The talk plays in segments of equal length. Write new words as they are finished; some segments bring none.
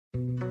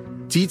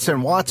Dietz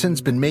and Watson's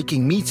been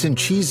making meats and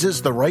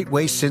cheeses the right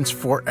way since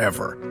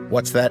forever.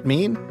 What's that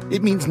mean?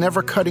 It means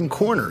never cutting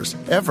corners,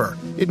 ever.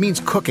 It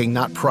means cooking,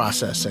 not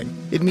processing.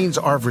 It means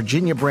our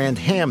Virginia brand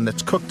ham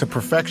that's cooked to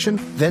perfection,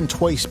 then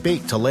twice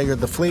baked to layer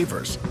the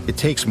flavors. It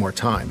takes more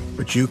time,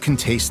 but you can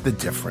taste the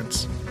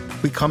difference.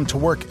 We come to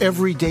work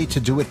every day to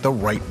do it the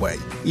right way,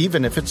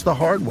 even if it's the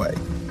hard way.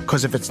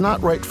 Because if it's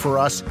not right for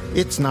us,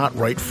 it's not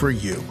right for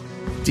you.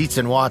 Dietz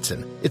and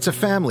Watson, it's a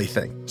family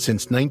thing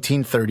since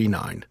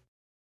 1939.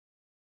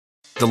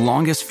 The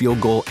longest field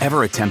goal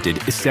ever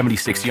attempted is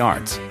 76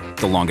 yards.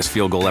 The longest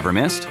field goal ever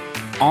missed?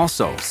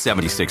 Also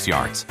 76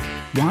 yards.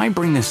 Why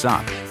bring this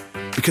up?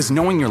 Because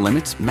knowing your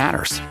limits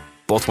matters,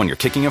 both when you're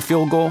kicking a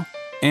field goal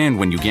and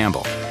when you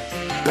gamble.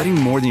 Betting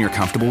more than you're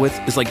comfortable with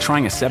is like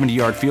trying a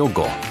 70-yard field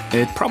goal.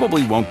 It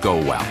probably won't go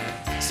well.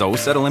 So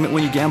set a limit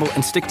when you gamble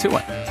and stick to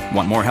it.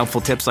 Want more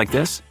helpful tips like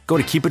this? Go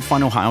to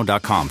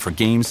keepitfunohio.com for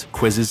games,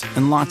 quizzes,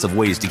 and lots of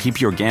ways to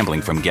keep your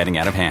gambling from getting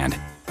out of hand.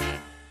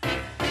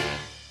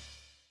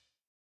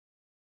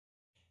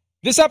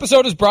 This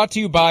episode is brought to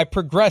you by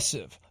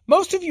Progressive.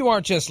 Most of you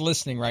aren't just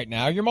listening right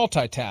now, you're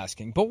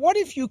multitasking. But what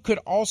if you could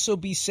also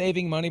be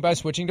saving money by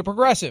switching to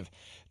Progressive?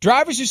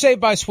 Drivers who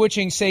save by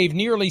switching save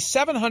nearly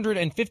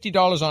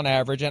 $750 on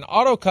average, and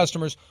auto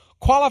customers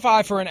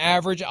qualify for an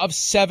average of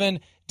 7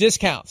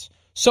 discounts.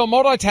 So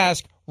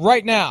multitask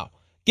right now.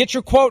 Get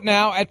your quote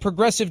now at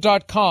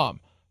Progressive.com.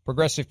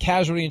 Progressive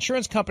Casualty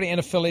Insurance Company and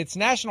affiliates.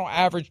 National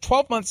average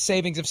 12-month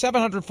savings of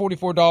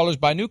 $744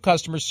 by new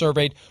customers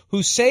surveyed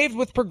who saved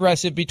with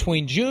Progressive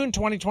between June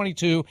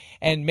 2022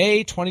 and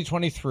May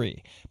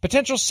 2023.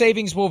 Potential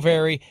savings will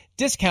vary.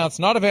 Discounts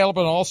not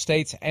available in all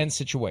states and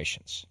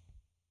situations.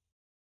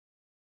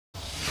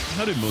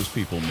 How did most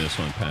people miss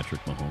on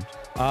Patrick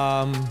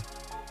Mahomes?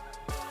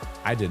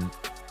 I didn't.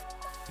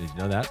 Did you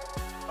know that?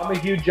 I'm a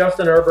huge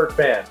Justin Herbert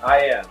fan.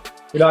 I am.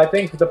 I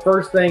think the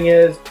first thing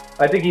is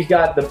I think he's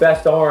got the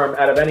best arm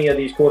out of any of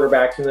these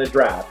quarterbacks in the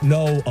draft.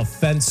 No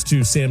offense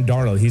to Sam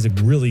Darnold. He's a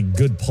really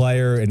good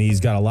player, and he's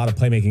got a lot of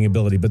playmaking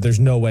ability, but there's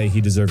no way he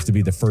deserves to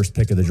be the first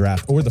pick of the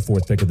draft or the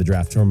fourth pick of the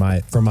draft for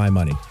my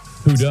money.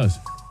 Who does?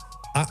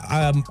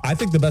 I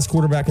think the best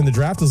quarterback in the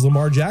draft is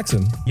Lamar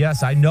Jackson.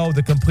 Yes, I know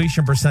the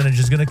completion percentage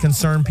is going to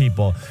concern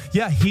people.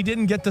 Yeah, he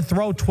didn't get to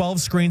throw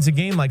 12 screens a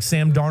game like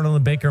Sam Darnold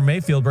and Baker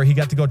Mayfield, where he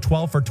got to go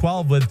 12 for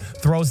 12 with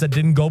throws that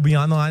didn't go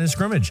beyond the line of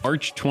scrimmage.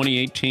 March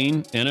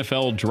 2018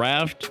 NFL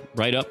draft,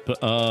 right up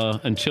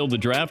until the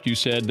draft, you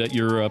said that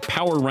your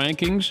power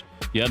rankings,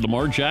 you had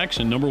Lamar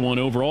Jackson, number 1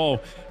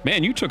 overall.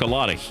 Man, you took a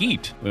lot of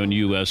heat when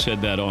you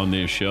said that on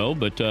this show,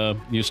 but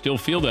you still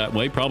feel that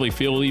way. Probably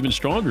feel even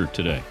stronger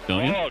today,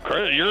 don't you? Oh,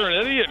 Chris, you're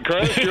an idiot,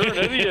 Chris. You're an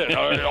idiot.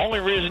 The only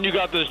reason you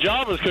got this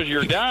job is because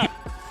your dad.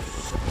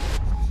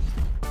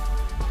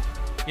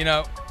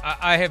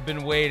 I have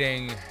been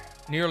waiting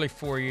nearly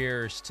 4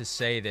 years to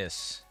say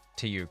this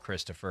to you,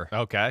 Christopher.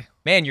 Okay.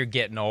 Man, you're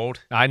getting old.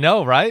 I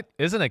know, right?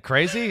 Isn't it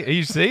crazy?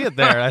 You see it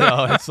there. I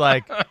know. It's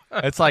like,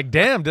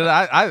 damn, did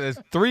I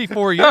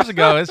 3-4 years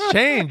ago, it's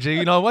changed.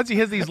 Once he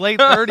hits these late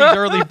 30s,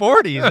 early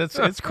 40s,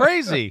 it's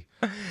crazy.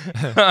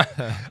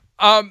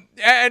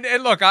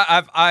 And look,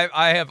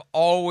 I have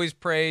always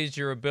praised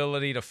your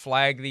ability to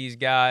flag these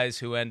guys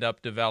who end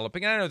up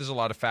developing. And I know there's a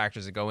lot of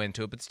factors that go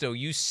into it, but still,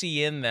 you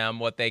see in them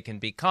what they can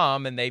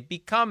become, and they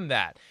become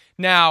that.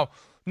 Now,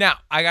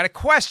 I got a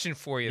question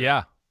for you.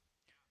 Yeah.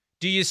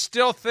 Do you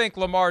still think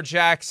Lamar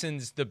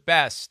Jackson's the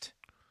best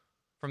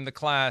from the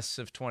class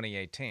of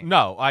 2018?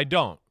 No, I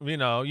don't. You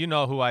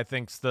know who I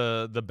think's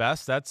the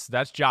best?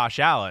 That's Josh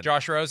Allen.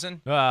 Josh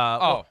Rosen?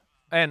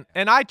 And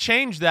I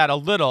changed that a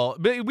little.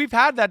 We've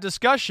had that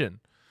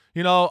discussion.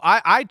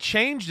 I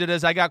changed it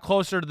as I got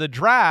closer to the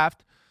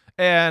draft,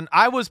 and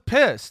I was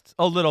pissed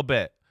a little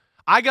bit.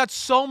 I got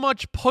so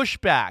much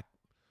pushback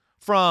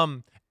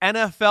from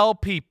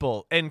NFL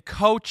people and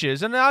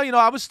coaches. And now,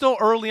 I was still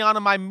early on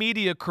in my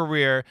media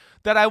career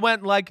that I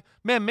went like,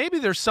 man, maybe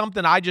there's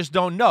something I just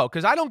don't know,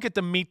 because I don't get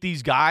to meet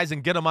these guys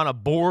and get them on a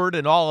board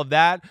and all of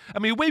that. I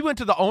mean, we went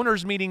to the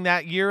owners meeting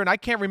that year, and I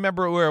can't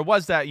remember where it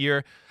was that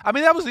year. I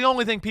mean, that was the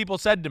only thing people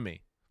said to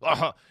me.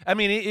 I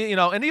mean,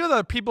 and even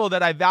the people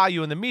that I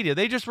value in the media,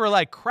 they just were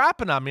like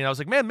crapping on me. And I was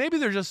like, man, maybe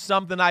there's just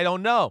something I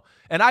don't know.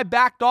 And I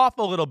backed off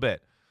a little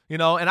bit. And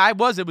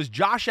it was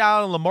Josh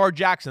Allen and Lamar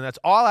Jackson. That's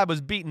all I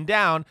was beating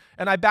down,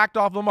 and I backed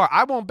off Lamar.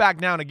 I won't back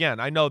down again.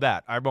 I know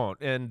that. I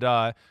won't. And,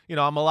 I'm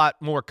a lot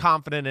more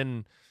confident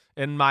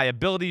in my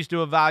abilities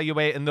to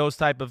evaluate and those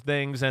type of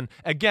things. And,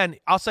 again,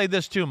 I'll say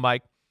this too,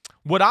 Mike.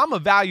 What I'm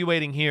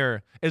evaluating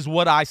here is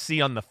what I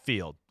see on the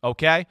field,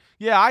 okay?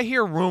 Yeah, I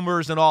hear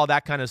rumors and all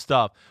that kind of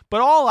stuff,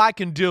 but all I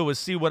can do is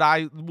see what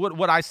I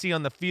see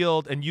on the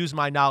field and use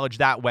my knowledge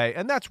that way,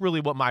 and that's really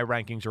what my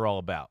rankings are all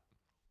about.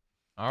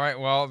 All right,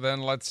 well,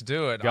 then let's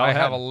do it. Go I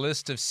ahead. have a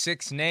list of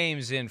 6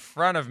 names in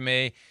front of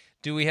me.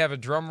 Do we have a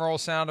drum roll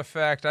sound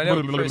effect? I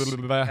know Chris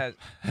has,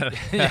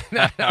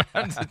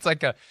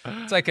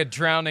 it's like a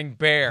drowning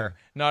bear,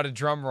 not a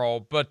drum roll.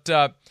 But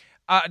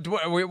What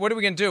are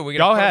we going to do? We're going to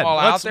Go put ahead. them all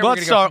out there. We're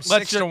going to go from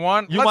 6 to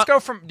 1. Do you want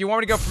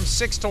me to go from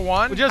 6 to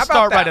 1? We'll just How about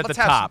start right that? at the Let's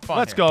have some top. fun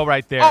Let's here. go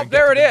right there. Oh, and get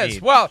there to it the is.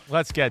 meat. Well,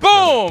 let's get to it.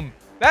 boom.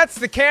 That's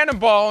the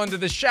cannonball into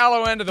the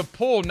shallow end of the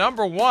pool.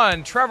 Number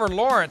 1, Trevor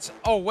Lawrence.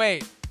 Oh,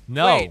 wait.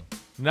 No. Wait.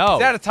 No. Is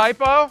that a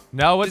typo?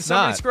 No, Did it's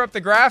somebody not. screw up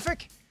the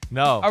graphic?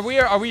 No.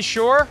 Are we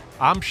sure?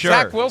 I'm sure.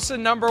 Zach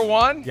Wilson, number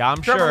 1? Yeah,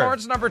 I'm Trevor sure.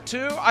 Lawrence, number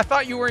 2? I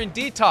thought you were in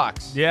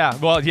detox. Yeah,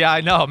 well, yeah,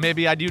 I know.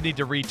 Maybe I do need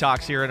to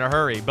retox here in a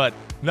hurry, but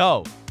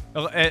no.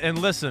 And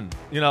listen,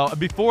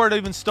 before it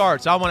even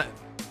starts, Trevor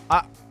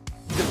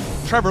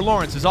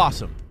Lawrence is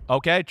awesome,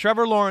 okay?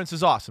 Trevor Lawrence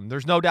is awesome.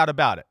 There's no doubt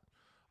about it,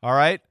 all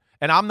right?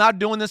 And I'm not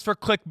doing this for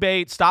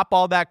clickbait. Stop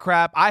all that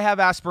crap. I have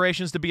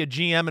aspirations to be a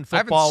GM in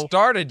football. I haven't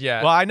started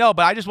yet. Well, I know,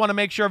 but I just want to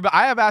make sure. But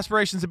I have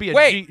aspirations to be a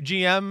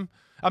GM.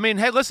 I mean,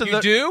 hey, listen.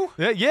 You do?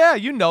 Yeah,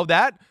 you know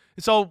that.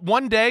 So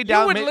one day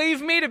down, you would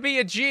leave me to be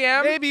a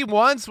GM? Maybe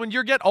once when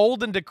you get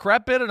old and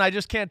decrepit and I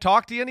just can't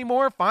talk to you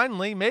anymore.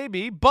 Finally,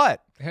 maybe.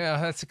 But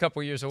yeah, that's a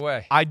couple years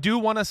away. I do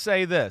want to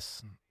say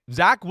this.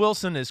 Zach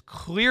Wilson is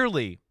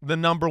clearly the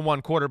number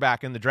 1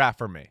 quarterback in the draft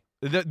for me.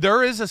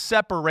 There is a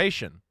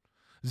separation.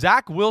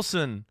 Zach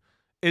Wilson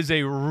is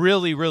a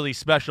really, really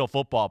special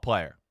football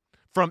player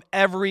from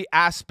every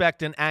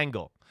aspect and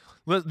angle.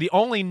 The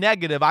only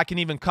negative I can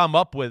even come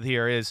up with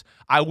here is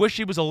I wish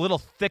he was a little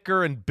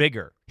thicker and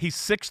bigger. He's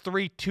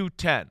 6'3",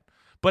 210,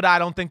 but I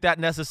don't think that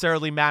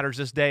necessarily matters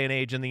this day and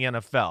age in the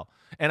NFL,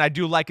 and I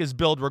do like his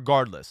build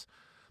regardless.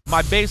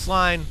 My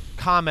baseline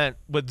comment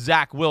with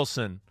Zach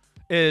Wilson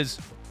is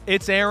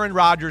it's Aaron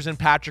Rodgers and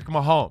Patrick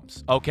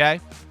Mahomes,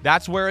 okay?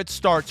 That's where it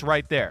starts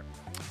right there.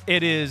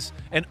 It is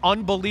an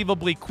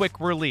unbelievably quick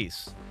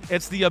release.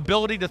 It's the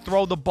ability to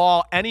throw the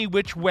ball any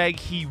which way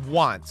he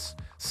wants.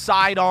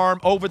 Sidearm,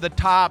 over the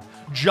top,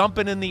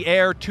 jumping in the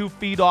air 2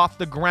 feet off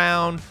the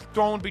ground,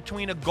 throwing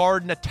between a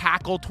guard and a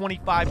tackle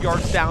 25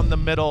 yards down the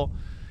middle.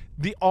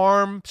 The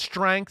arm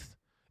strength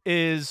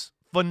is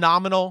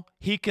phenomenal.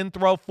 He can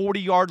throw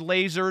 40-yard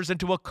lasers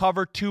into a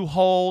cover 2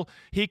 hole.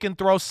 He can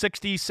throw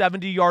 60,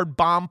 70-yard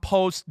bomb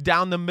posts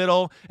down the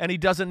middle, and he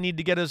doesn't need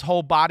to get his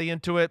whole body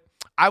into it.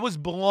 I was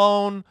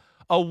blown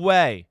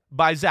away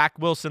by Zach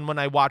Wilson when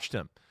I watched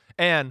him.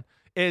 And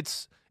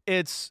it's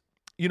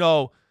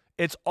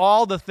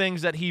all the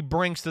things that he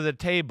brings to the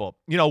table.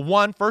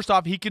 First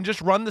off, he can just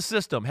run the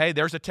system. Hey,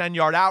 there's a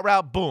 10-yard out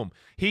route. Boom.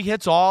 He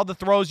hits all the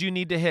throws you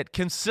need to hit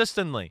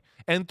consistently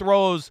and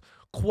throws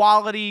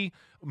quality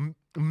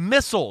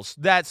missiles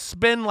that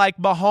spin like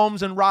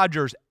Mahomes and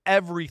Rodgers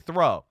every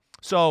throw.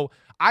 So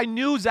I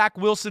knew Zach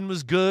Wilson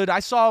was good.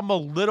 I saw him a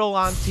little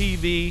on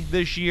TV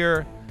this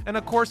year. And,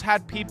 of course,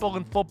 had people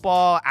in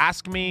football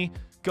ask me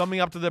coming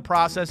up to the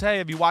process, hey,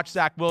 have you watched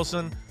Zach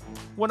Wilson?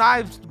 When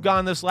I've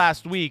gone this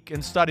last week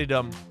and studied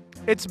him,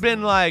 it's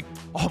been like,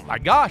 oh, my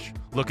gosh,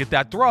 look at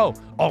that throw.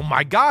 Oh,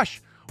 my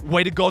gosh,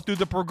 way to go through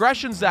the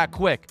progressions that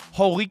quick.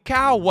 Holy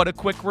cow, what a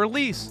quick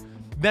release.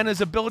 Then his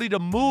ability to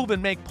move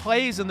and make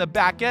plays in the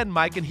back end,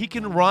 Mike, and he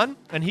can run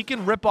and he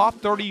can rip off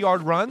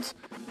 30-yard runs.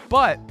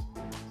 But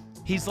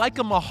he's like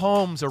a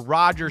Mahomes, a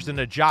Rodgers,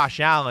 and a Josh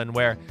Allen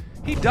where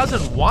he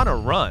doesn't want to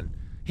run.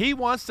 He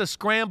wants to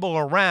scramble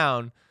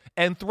around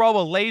and throw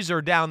a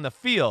laser down the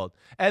field.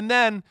 And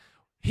then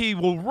he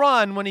will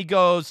run when he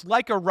goes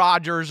like a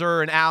Rodgers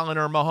or an Allen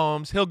or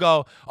Mahomes. He'll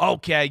go,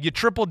 okay, you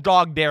triple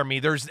dog dare me.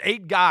 There's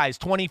 8 guys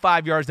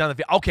 25 yards down the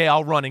field. Okay,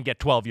 I'll run and get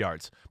 12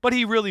 yards. But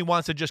he really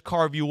wants to just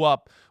carve you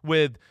up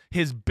with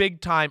his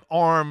big-time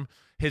arm,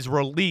 his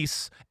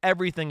release,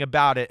 everything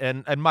about it.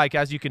 And Mike,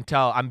 as you can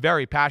tell, I'm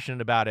very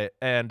passionate about it,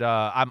 and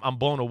I'm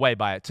blown away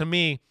by it. To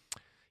me,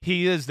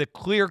 he is the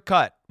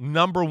clear-cut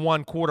number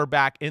 1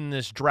 quarterback in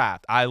this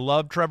draft. I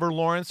love Trevor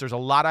Lawrence. There's a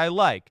lot I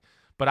like.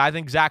 But I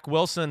think Zach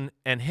Wilson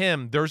and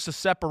him, there's a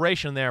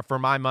separation there for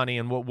my money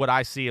and what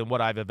I see and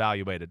what I've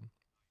evaluated.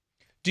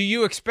 Do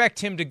you expect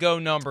him to go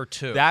number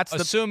 2? That's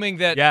assuming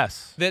that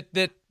yes.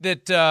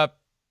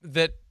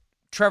 that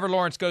Trevor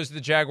Lawrence goes to the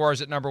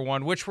Jaguars at number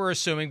 1, which we're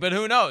assuming, but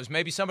who knows?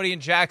 Maybe somebody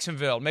in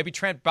Jacksonville, maybe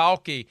Trent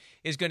Baalke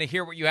is going to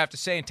hear what you have to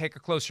say and take a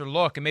closer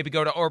look and maybe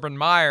go to Urban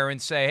Meyer and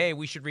say, hey,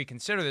 we should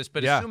reconsider this.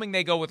 But assuming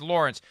they go with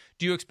Lawrence,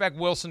 do you expect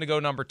Wilson to go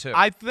number 2?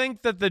 I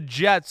think that the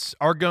Jets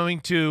are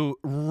going to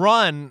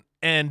run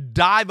and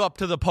dive up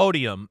to the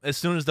podium as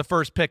soon as the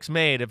first pick's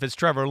made if it's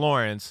Trevor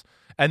Lawrence,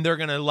 and they're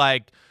going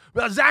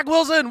to Zach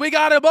Wilson, we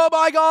got him, oh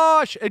my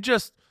gosh. It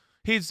just,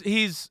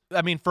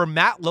 for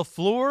Matt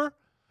LaFleur,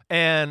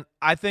 and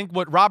I think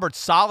what Robert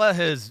Saleh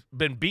has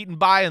been beaten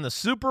by in the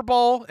Super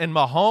Bowl and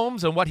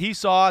Mahomes and what he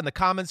saw and the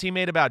comments he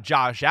made about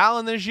Josh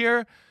Allen this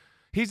year,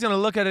 he's going to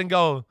look at it and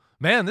go,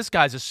 man, this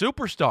guy's a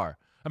superstar.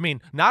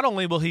 Not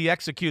only will he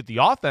execute the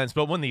offense,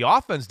 but when the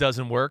offense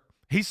doesn't work,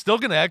 he's still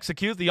going to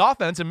execute the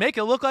offense and make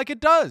it look like it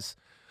does.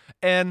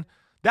 And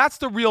that's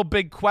the real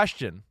big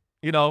question,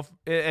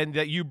 and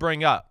that you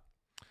bring up.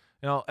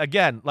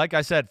 Again, like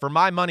I said, for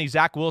my money,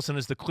 Zach Wilson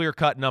is the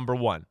clear-cut number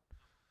 1.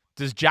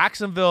 Does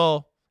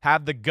Jacksonville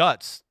have the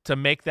guts to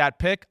make that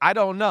pick? I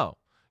don't know.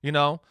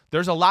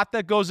 There's a lot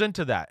that goes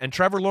into that. And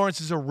Trevor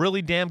Lawrence is a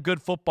really damn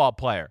good football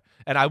player.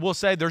 And I will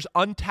say there's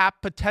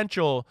untapped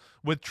potential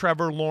with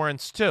Trevor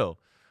Lawrence too.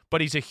 But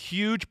he's a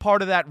huge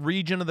part of that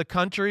region of the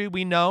country,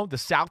 we know, the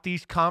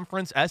Southeast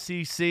Conference,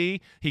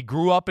 SEC. He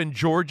grew up in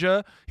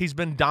Georgia. He's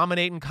been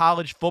dominating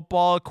college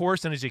football, of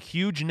course, and he's a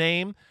huge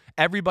name.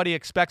 Everybody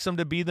expects him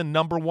to be the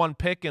number one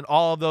pick and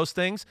all of those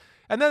things.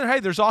 And then, hey,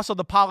 there's also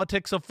the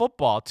politics of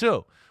football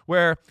too,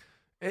 where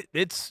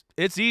it's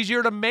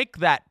easier to make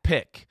that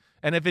pick.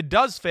 And if it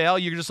does fail,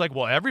 you're just like,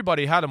 well,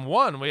 everybody had him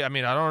won. I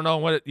don't know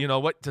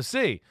what to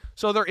see.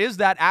 So there is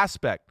that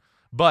aspect.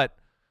 But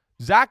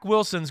Zach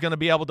Wilson's going to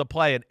be able to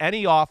play in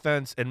any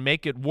offense and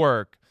make it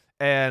work.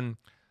 And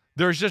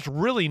there's just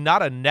really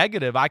not a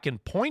negative I can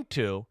point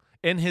to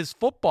in his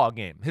football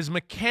game. His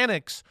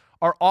mechanics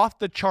are off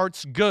the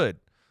charts good.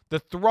 The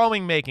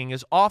throwing making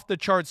is off the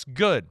charts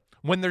good.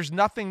 When there's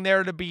nothing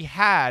there to be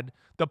had,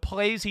 the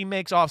plays he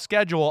makes off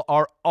schedule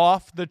are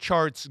off the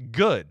charts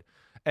good.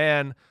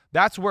 And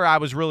that's where I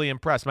was really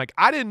impressed. Mike,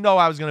 I didn't know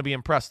I was going to be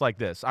impressed like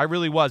this. I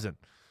really wasn't.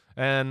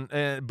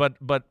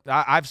 But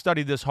I've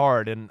studied this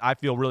hard, and I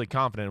feel really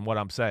confident in what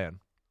I'm saying.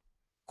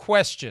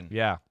 Question.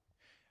 Yeah.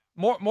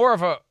 More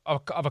of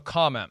a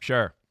comment.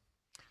 Sure.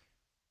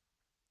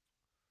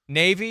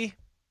 Navy,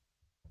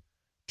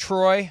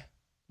 Troy,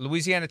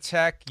 Louisiana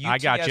Tech,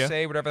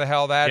 UTSA, whatever the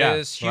hell that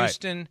is,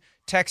 Houston, right.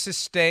 Texas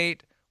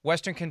State,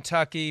 Western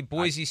Kentucky,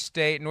 Boise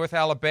State, North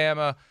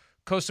Alabama,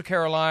 Coastal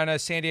Carolina,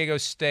 San Diego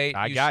State,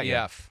 UCF. Got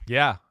you.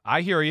 Yeah,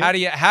 I hear you.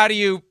 How do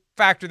you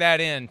factor that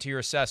in to your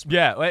assessment?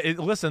 Yeah,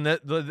 listen,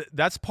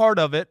 that's part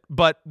of it,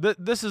 but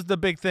this is the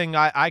big thing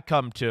I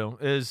come to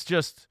is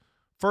just,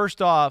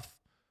 first off,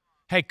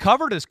 hey,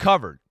 covered is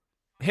covered.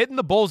 Hitting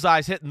the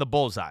bullseye's hitting the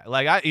bullseye.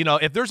 Like,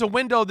 if there's a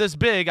window this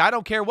big, I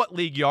don't care what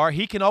league you are,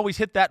 he can always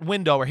hit that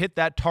window or hit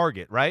that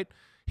target, right?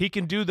 He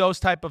can do those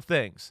type of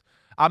things.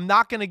 I'm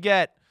not going to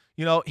get,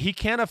 he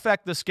can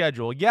affect the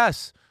schedule.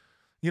 Yes,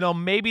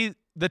 maybe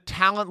the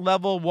talent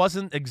level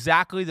wasn't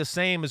exactly the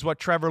same as what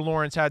Trevor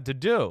Lawrence had to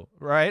do,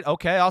 right?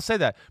 Okay, I'll say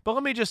that. But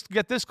let me just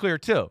get this clear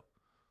too.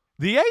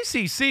 The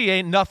ACC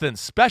ain't nothing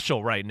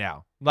special right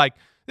now. Like,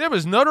 there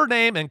was Notre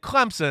Dame and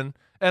Clemson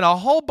and a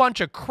whole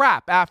bunch of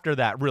crap after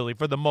that, really,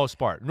 for the most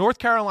part. North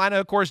Carolina,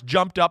 of course,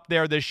 jumped up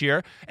there this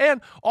year. And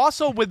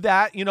also with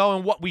that,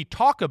 and what we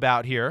talk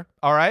about here,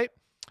 all right,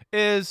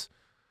 is,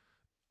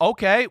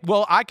 okay,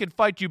 well, I could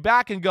fight you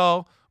back and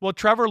go, well,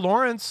 Trevor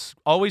Lawrence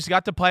always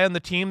got to play on the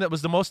team that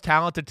was the most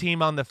talented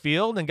team on the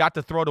field and got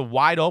to throw to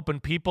wide open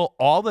people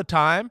all the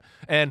time.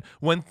 And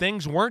when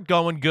things weren't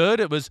going good,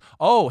 it was,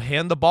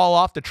 hand the ball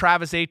off to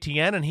Travis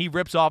Etienne and he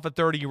rips off a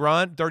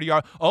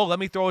 30-yard. Oh, let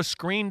me throw a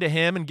screen to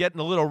him and get in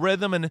a little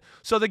rhythm. And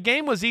so the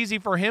game was easy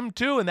for him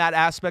too in that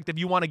aspect if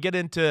you want to get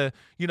into,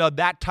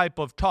 that type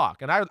of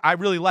talk. And I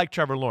really like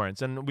Trevor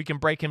Lawrence, and we can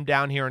break him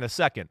down here in a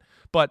second.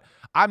 But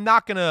I'm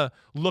not going to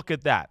look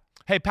at that.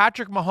 Hey,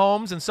 Patrick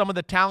Mahomes and some of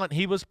the talent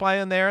he was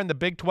playing there in the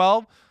Big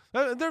 12,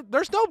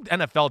 there's no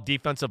NFL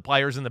defensive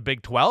players in the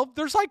Big 12.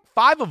 There's like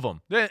 5 of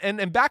them.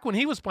 And back when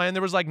he was playing,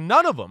 there was like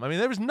none of them. I mean,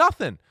 there was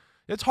nothing.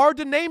 It's hard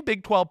to name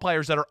Big 12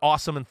 players that are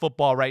awesome in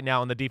football right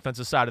now on the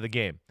defensive side of the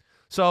game.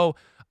 So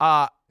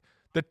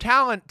the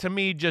talent, to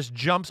me, just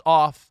jumps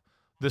off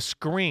the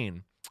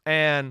screen.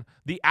 And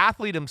the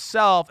athlete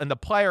himself and the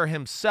player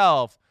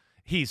himself,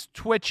 he's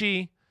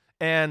twitchy,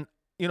 and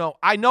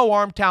I know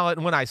arm talent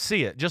when I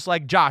see it, just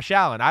like Josh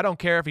Allen. I don't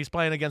care if he's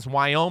playing against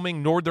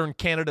Wyoming, Northern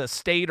Canada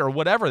State, or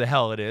whatever the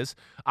hell it is.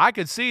 I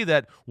could see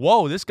that,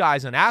 whoa, this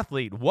guy's an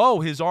athlete.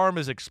 Whoa, his arm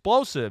is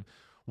explosive.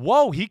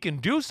 Whoa, he can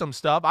do some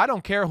stuff. I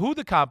don't care who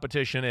the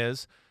competition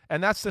is.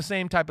 And that's the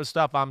same type of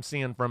stuff I'm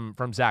seeing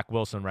from Zach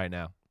Wilson right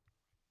now.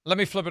 Let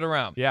me flip it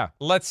around. Yeah.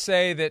 Let's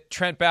say that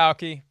Trent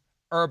Baalke,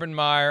 Urban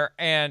Meyer,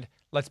 and,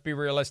 let's be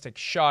realistic,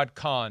 Shad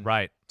Khan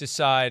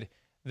decide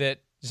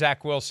that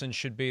Zach Wilson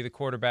should be the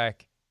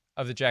quarterback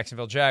of the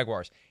Jacksonville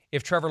Jaguars.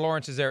 If Trevor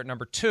Lawrence is there at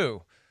number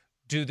 2,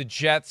 do the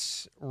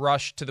Jets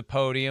rush to the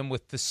podium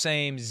with the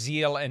same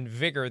zeal and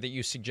vigor that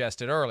you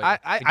suggested earlier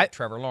to get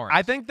Trevor Lawrence?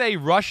 I think they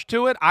rush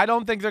to it. I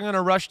don't think they're going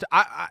to rush to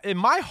in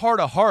my heart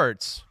of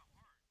hearts,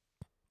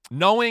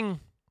 knowing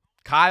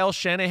Kyle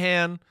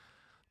Shanahan,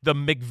 the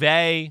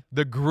McVay,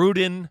 the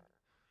Gruden,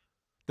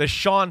 the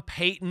Sean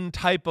Payton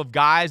type of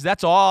guys,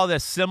 that's all the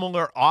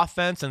similar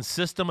offense and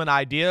system and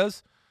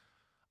ideas.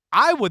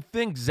 I would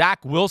think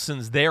Zach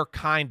Wilson's their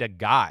kind of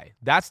guy.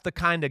 That's the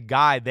kind of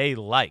guy they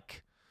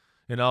like.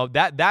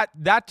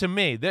 That to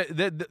me,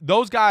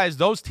 those guys,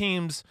 those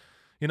teams,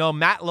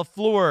 Matt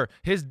LaFleur,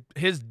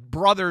 his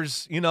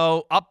brothers,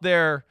 up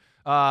there.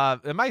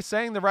 Am I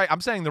saying the right?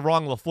 I'm saying the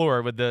wrong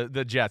LaFleur with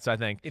the Jets, I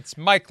think. It's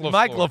Mike LaFleur.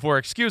 Mike LaFleur.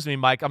 Excuse me,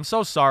 Mike. I'm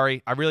so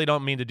sorry. I really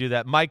don't mean to do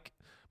that. Mike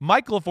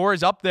LaFleur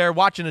is up there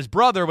watching his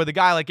brother with a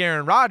guy like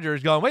Aaron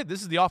Rodgers going, wait,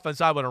 this is the offense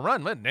I want to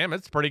run. Man, damn,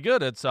 it's pretty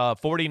good. It's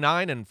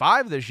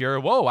 49-5 this year.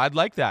 Whoa, I'd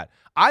like that.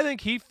 I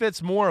think he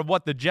fits more of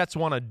what the Jets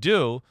want to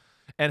do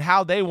and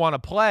how they want to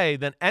play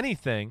than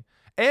anything.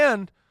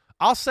 And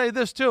I'll say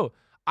this too.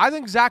 I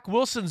think Zach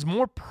Wilson's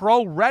more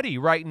pro-ready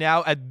right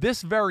now at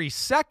this very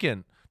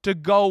second to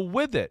go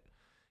with it.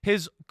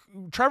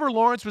 Trevor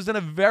Lawrence was in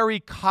a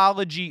very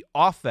college-y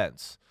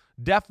offense.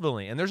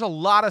 definitely. And there's a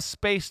lot of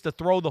space to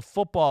throw the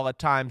football at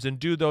times and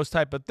do those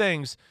type of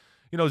things.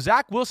 You know,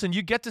 Zach Wilson,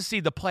 you get to see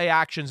the play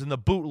actions and the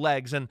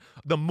bootlegs and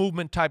the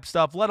movement type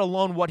stuff, let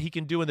alone what he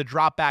can do in the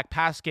drop back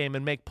pass game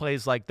and make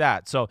plays like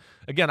that. So,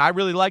 again, I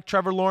really like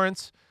Trevor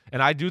Lawrence,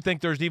 and I do think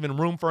there's even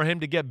room for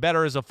him to get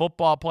better as a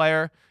football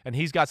player, and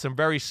he's got some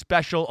very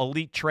special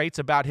elite traits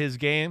about his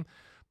game.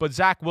 But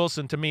Zach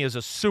Wilson, to me, is a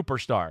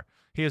superstar.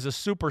 He is a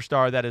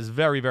superstar that is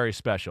very, very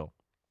special.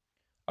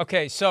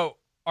 Okay, so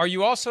are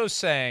you also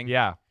saying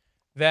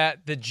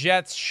that the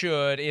Jets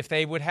should, if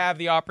they would have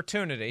the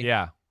opportunity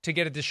to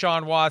get a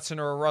Deshaun Watson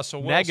or a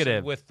Russell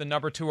Wilson with the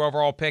number 2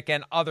 overall pick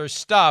and other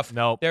stuff,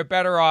 they're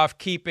better off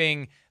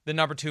keeping the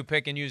number 2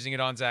 pick and using it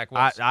on Zach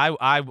Wilson?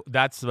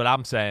 That's what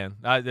I'm saying.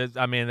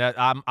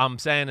 I'm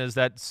saying is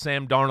that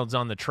Sam Darnold's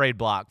on the trade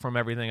block from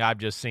everything I've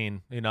just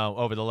seen,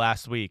 over the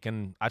last week,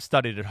 and I've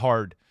studied it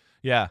hard.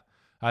 Yeah,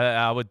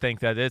 I would think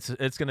that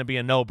it's going to be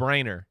a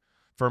no-brainer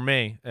for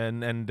me,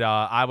 and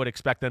I would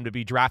expect them to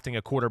be drafting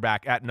a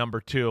quarterback at number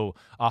 2,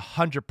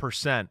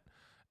 100%.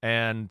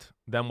 And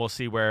then we'll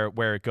see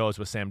where it goes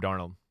with Sam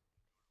Darnold.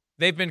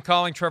 They've been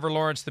calling Trevor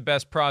Lawrence the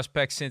best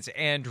prospect since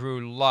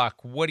Andrew Luck.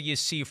 What do you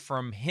see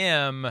from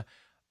him,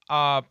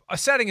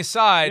 setting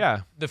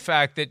aside the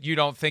fact that you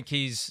don't think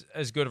he's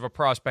as good of a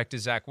prospect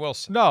as Zach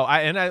Wilson? No,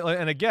 one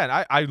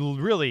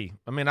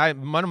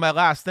of my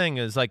last thing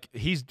is, like,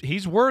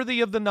 he's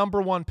worthy of the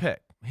number 1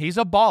 pick. He's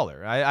a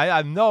baller.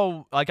 I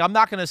know, like, I'm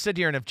not going to sit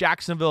here and if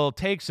Jacksonville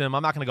takes him,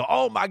 I'm not going to go,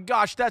 oh, my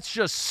gosh, that's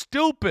just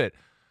stupid.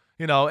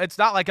 It's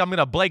not like I'm going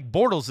to Blake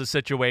Bortles the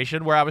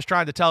situation where I was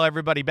trying to tell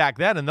everybody back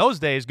then in those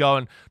days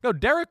going, no,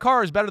 Derek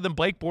Carr is better than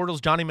Blake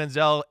Bortles, Johnny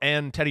Manziel,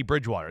 and Teddy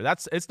Bridgewater.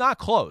 It's not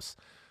close.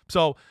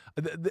 So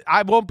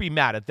I won't be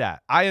mad at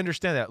that. I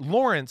understand that.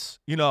 Lawrence,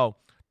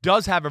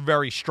 does have a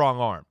very strong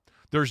arm.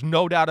 There's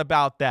no doubt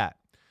about that.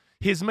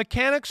 His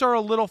mechanics are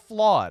a little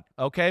flawed,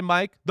 okay,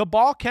 Mike? The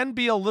ball can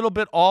be a little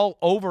bit all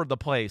over the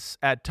place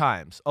at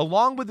times,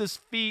 along with his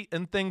feet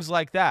and things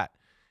like that.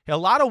 A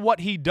lot of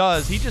what he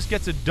does, he just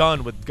gets it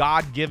done with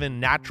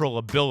God-given natural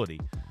ability,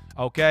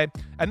 okay?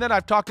 And then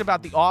I've talked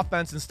about the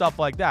offense and stuff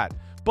like that.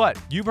 But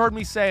you've heard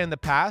me say in the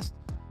past,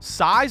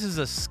 size is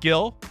a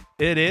skill.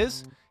 It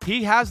is.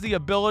 He has the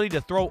ability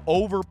to throw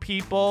over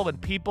people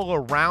and people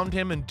around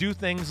him and do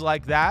things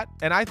like that.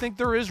 And I think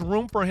there is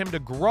room for him to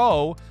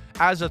grow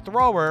as a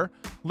thrower,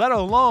 let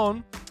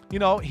alone,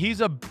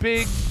 he's a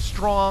big,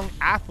 strong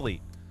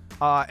athlete.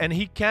 And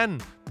he can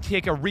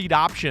take a read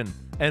option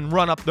and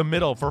run up the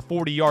middle for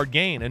 40-yard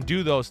gain and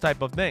do those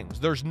type of things.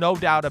 There's no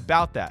doubt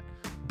about that.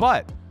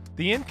 But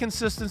the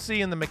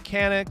inconsistency in the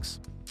mechanics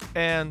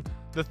and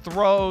the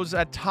throws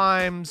at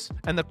times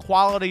and the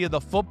quality of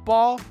the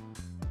football,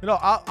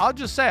 I'll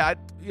just say, I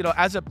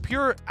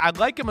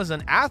like him as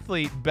an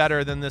athlete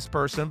better than this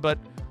person, but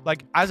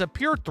like as a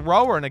pure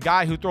thrower and a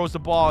guy who throws the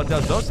ball and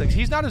does those things,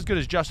 he's not as good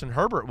as Justin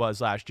Herbert was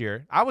last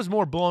year. I was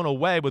more blown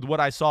away with what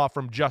I saw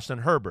from Justin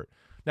Herbert.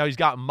 Now, he's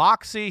got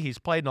moxie. He's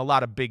played in a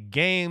lot of big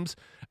games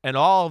and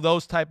all of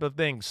those type of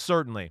things,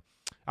 certainly.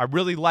 I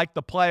really like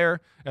the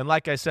player, and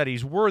like I said,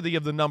 he's worthy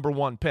of the number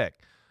 1 pick.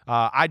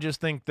 I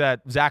just think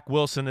that Zach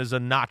Wilson is a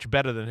notch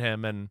better than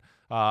him, and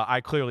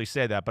I clearly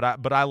say that.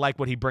 But I like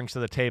what he brings to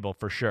the table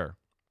for sure.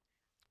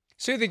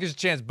 So you think there's a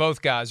chance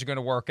both guys are going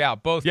to work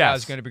out? Both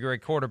guys are going to be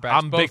great quarterbacks.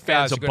 I'm both big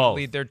fans guys of are going both. to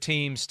lead their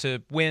teams to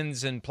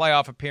wins and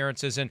playoff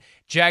appearances, and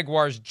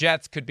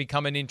Jaguars-Jets could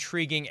become an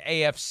intriguing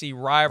AFC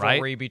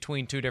rivalry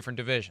between 2 different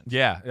divisions.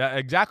 Yeah,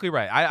 exactly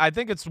right. I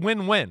think it's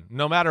win-win.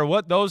 No matter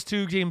what those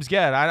 2 teams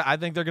get, I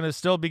think they're going to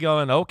still be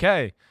going,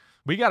 okay,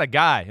 we got a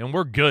guy, and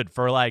we're good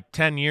for like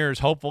 10 years,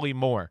 hopefully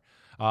more.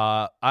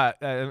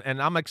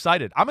 And I'm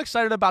excited. I'm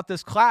excited about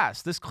this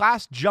class. This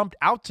class jumped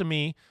out to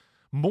me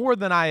more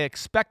than I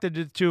expected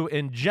it to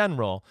in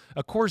general.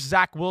 Of course,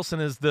 Zach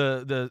Wilson is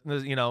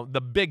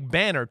the big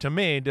banner to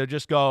me to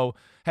just go,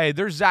 hey,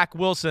 there's Zach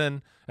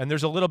Wilson, and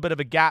there's a little bit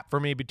of a gap for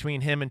me between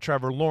him and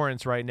Trevor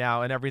Lawrence right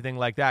now and everything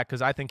like that,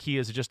 because I think he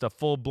is just a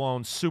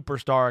full-blown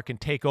superstar, can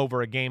take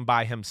over a game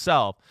by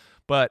himself.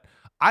 But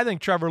I think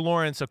Trevor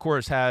Lawrence, of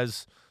course,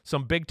 has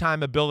some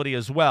big-time ability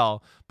as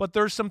well, but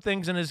there's some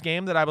things in his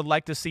game that I would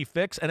like to see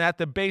fixed, and at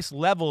the base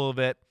level of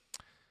it,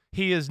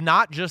 he is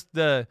not just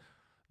the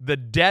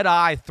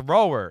dead-eye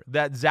thrower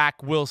that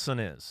Zach Wilson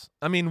is.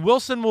 I mean,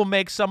 Wilson will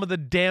make some of the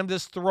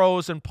damnedest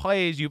throws and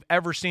plays you've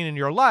ever seen in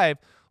your life,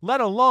 let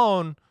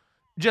alone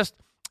just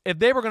if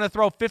they were going to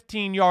throw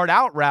 15-yard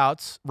out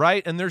routes,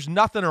 right, and there's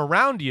nothing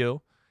around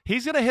you,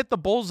 he's going to hit the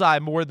bullseye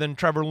more than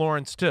Trevor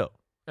Lawrence too.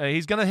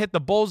 He's going to hit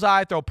the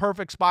bullseye, throw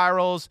perfect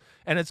spirals,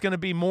 and it's going to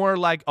be more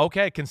like,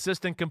 okay,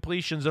 consistent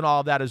completions and all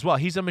of that as well.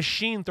 He's a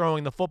machine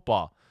throwing the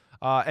football.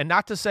 And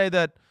not to say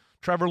that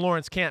Trevor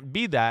Lawrence can't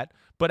be that,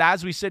 but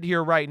as we sit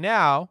here right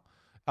now,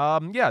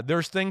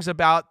 there's things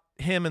about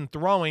him and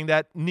throwing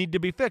that need to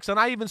be fixed. And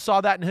I even saw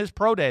that in his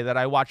pro day that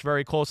I watched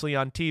very closely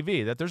on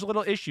TV, that there's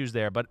little issues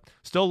there, but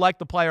still like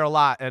the player a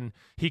lot, and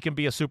he can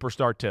be a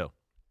superstar too.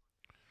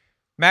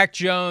 Mac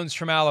Jones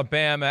from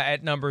Alabama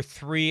at number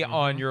 3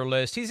 on your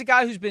list. He's a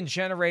guy who's been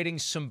generating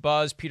some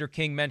buzz. Peter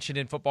King mentioned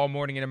in Football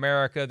Morning in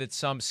America that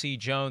some see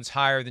Jones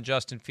higher than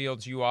Justin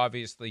Fields. You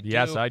obviously do.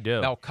 Yes, I do.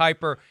 Mel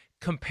Kiper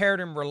compared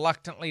him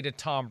reluctantly to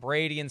Tom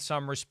Brady in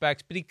some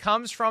respects, but he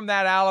comes from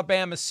that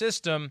Alabama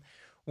system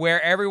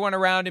where everyone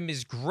around him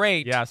is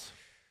great. Yes.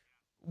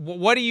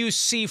 What do you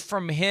see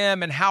from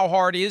him, and how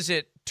hard is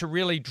it to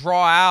really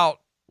draw out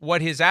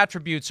what his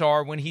attributes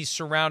are when he's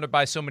surrounded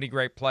by so many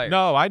great players?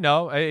 No, I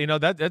know. You know,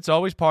 that's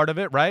always part of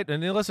it, right?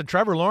 And listen,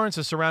 Trevor Lawrence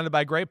is surrounded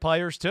by great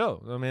players too.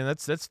 I mean,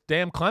 that's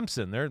damn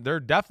Clemson. They're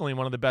definitely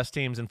one of the best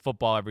teams in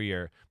football every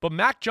year. But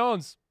Mac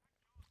Jones,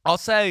 I'll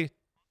say,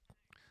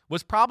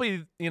 was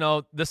probably, you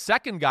know, the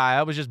second guy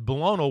I was just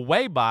blown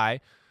away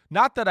by.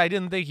 Not that I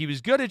didn't think he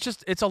was good.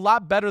 It's a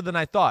lot better than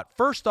I thought.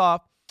 First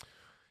off,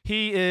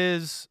 he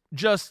is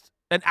just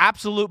an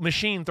absolute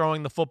machine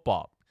throwing the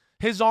football.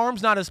 His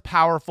arm's not as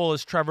powerful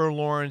as Trevor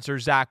Lawrence or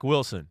Zach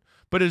Wilson,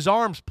 but his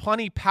arm's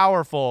plenty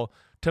powerful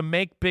to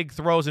make big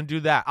throws and do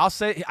that. I'll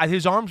say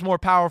his arm's more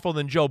powerful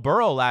than Joe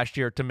Burrow last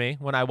year to me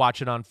when I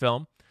watch it on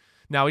film.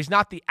 Now, he's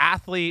not the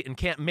athlete and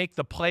can't make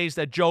the plays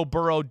that Joe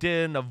Burrow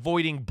did,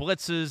 avoiding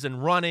blitzes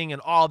and running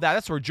and all that.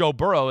 That's where Joe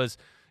Burrow is.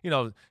 You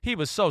know, he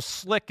was so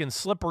slick and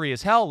slippery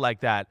as hell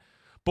like that.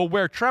 But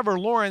where Trevor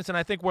Lawrence, and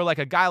I think where like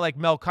a guy like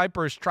Mel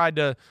Kiper has tried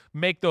to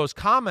make those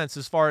comments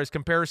as far as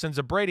comparisons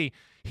of Brady,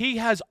 he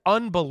has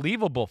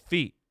unbelievable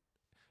feet.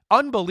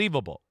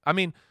 Unbelievable. I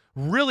mean,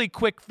 really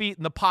quick feet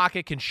in the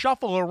pocket, can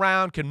shuffle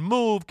around, can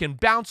move, can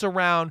bounce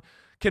around,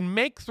 can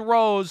make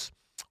throws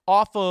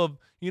off of,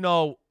 you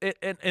know,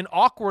 in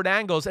awkward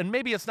angles. And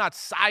maybe it's not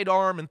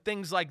sidearm and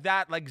things like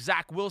that, like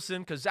Zach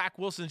Wilson, because Zach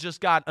Wilson's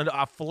just got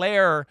a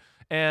flair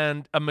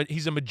and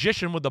he's a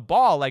magician with the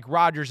ball like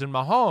Rodgers and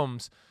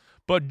Mahomes.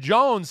 But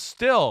Jones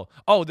still,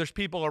 there's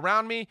people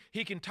around me.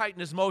 He can tighten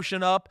his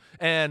motion up,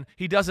 and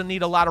he doesn't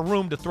need a lot of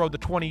room to throw the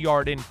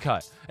 20-yard in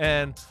cut.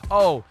 And,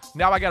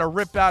 now I got to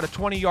rip out a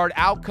 20-yard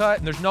out cut,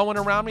 and there's no one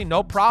around me.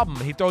 No problem.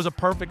 He throws a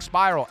perfect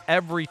spiral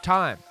every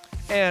time.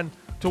 And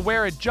to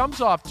where it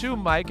jumps off too,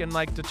 Mike, and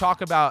like to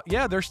talk about,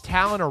 there's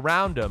talent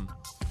around him,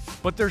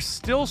 but there's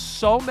still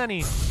so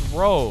many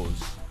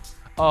throws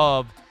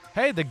of,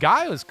 hey, the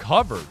guy is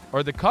covered,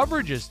 or the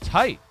coverage is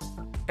tight,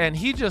 and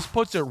he just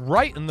puts it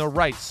right in the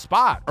right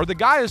spot. Or the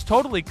guy is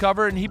totally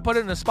covered and he put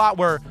it in a spot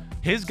where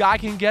his guy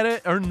can get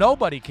it or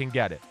nobody can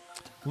get it.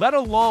 Let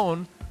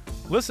alone,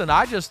 listen,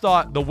 I just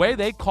thought the way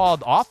they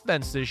called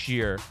offense this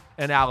year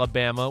in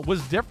Alabama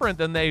was different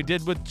than they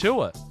did with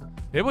Tua.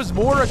 It was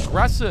more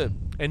aggressive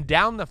and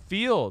down the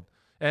field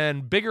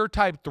and bigger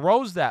type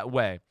throws that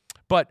way.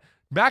 But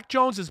Mac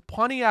Jones is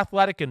plenty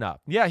athletic enough.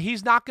 Yeah,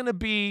 he's not going to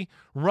be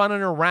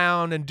running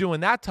around and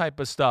doing that type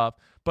of stuff,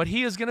 but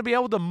he is going to be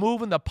able to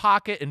move in the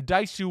pocket and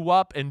dice you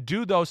up and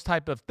do those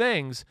type of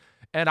things.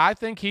 And I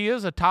think he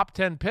is a top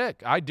 10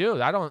 pick. I do.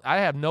 I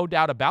have no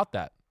doubt about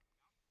that.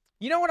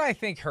 You know what I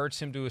think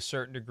hurts him to a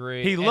certain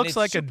degree? He looks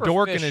like a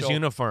dork in his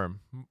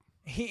uniform.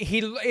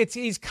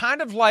 He's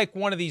kind of like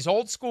one of these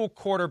old school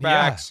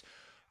quarterbacks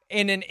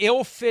in an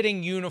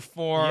ill-fitting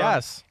uniform.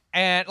 Yes.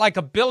 And like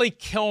a Billy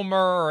Kilmer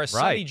or a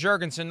Sonny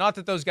Jurgensen, not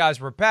that those guys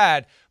were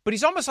bad, but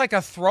he's almost like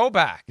a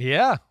throwback.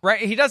 Yeah. Right?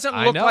 He doesn't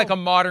look like a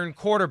modern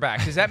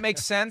quarterback. Does that make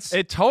sense?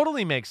 It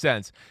totally makes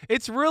sense.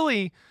 It's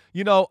really,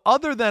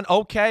 other than,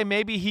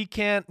 maybe he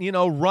can't,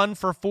 run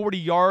for 40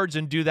 yards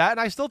and do that. And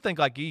I still think,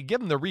 like, you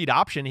give him the read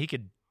option, he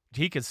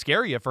could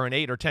scare you for an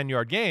 8 or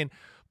 10-yard gain.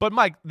 But,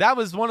 Mike, that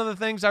was one of the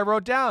things I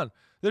wrote down.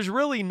 There's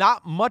really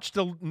not much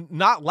to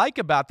not like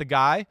about the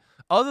guy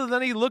other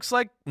than he looks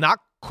like not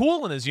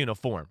cool in his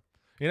uniform.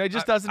 He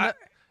just doesn't.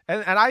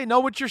 And I know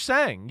what you're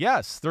saying.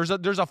 Yes, there's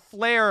a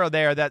flair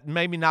there that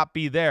maybe not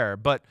be there,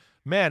 but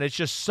man, it's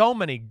just so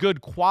many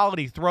good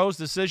quality throws,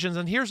 decisions.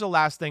 And here's the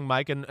last thing,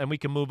 Mike, and we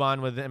can move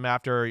on with him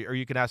after, or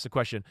you can ask the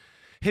question.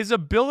 His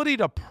ability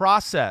to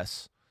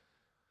process,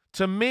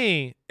 to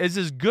me, is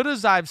as good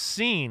as I've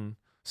seen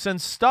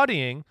since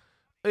studying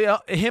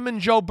him and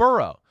Joe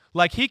Burrow.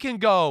 Like he can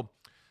go,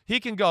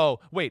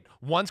 wait,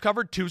 one's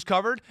covered, two's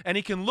covered, and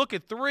he can look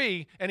at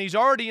 3, and he's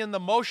already in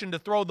the motion to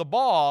throw the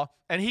ball,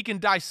 and he can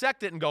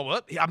dissect it and go,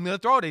 I'm going to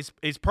throw it.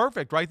 He's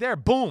perfect right there.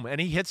 Boom,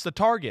 and he hits the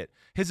target.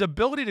 His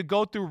ability to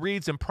go through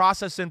reads and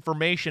process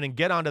information and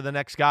get onto the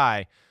next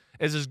guy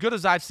is as good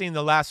as I've seen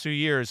the last few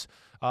years.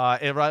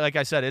 Like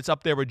I said, it's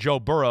up there with Joe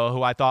Burrow,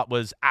 who I thought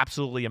was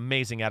absolutely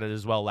amazing at it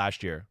as well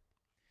last year.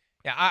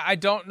 Yeah, I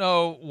don't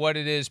know what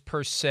it is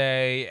per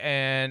se,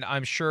 and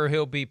I'm sure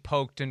he'll be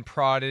poked and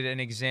prodded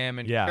and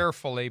examined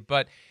carefully,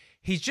 but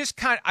he's just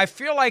I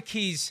feel like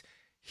he's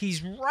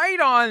right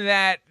on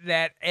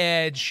that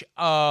edge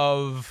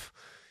of,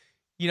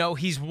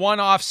 he's one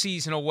off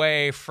season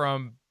away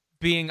from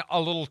being a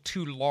little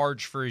too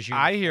large for his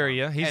uniform. I hear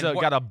you. He's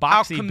got a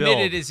boxy build. How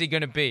committed is he going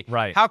to be?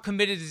 Right. How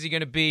committed is he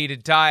going to be to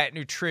diet,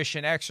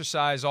 nutrition,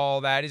 exercise, all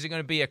that? Is it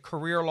going to be a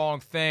career-long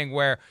thing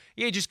where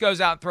he just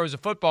goes out and throws a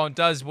football and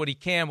does what he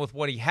can with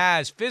what he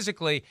has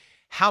physically?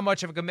 How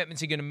much of a commitment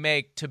is he going to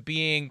make to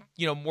being,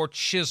 more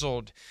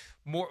chiseled,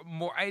 more.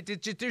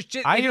 There's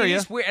just, I hear you.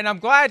 Weird, and I'm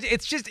glad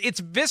it's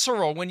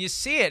visceral when you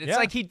see it. It's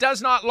like he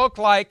does not look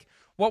like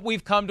what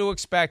we've come to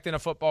expect in a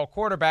football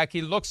quarterback.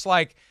 He looks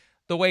like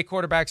the way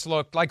quarterbacks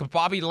look, like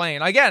Bobby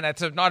Lane. Again,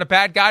 that's not a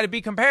bad guy to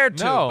be compared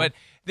to, but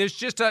there's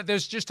just a the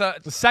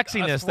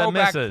sexiness that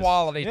misses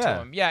quality to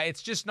him. Yeah,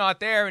 it's just not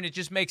there, and it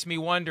just makes me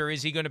wonder: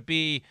 is he going to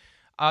be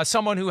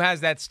someone who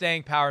has that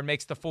staying power and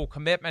makes the full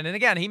commitment? And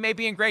again, he may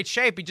be in great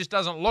shape, he just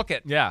doesn't look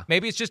it. Yeah,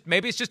 maybe it's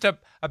just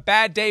a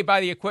bad day by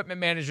the equipment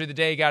manager the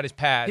day he got his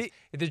pads.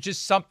 There's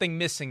just something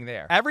missing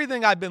there.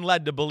 Everything I've been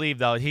led to believe,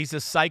 though, he's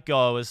a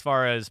psycho as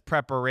far as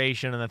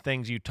preparation and the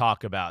things you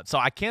talk about. So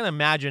I can't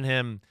imagine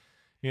him,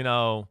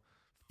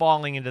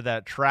 falling into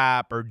that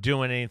trap or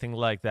doing anything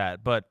like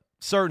that. But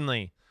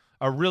certainly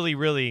a really,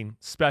 really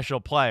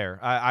special player.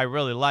 I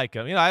really like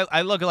him.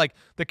 I look at like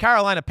the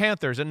Carolina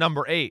Panthers at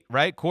number 8,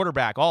 right?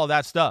 Quarterback, all of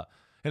that stuff.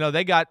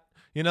 They got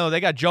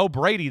Joe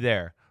Brady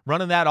there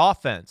running that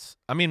offense.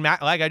 I mean,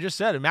 like I just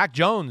said, Mac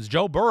Jones,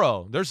 Joe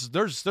Burrow. There's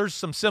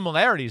some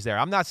similarities there.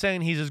 I'm not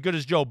saying he's as good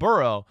as Joe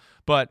Burrow,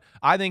 but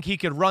I think he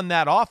could run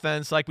that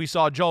offense like we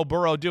saw Joe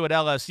Burrow do at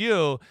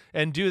LSU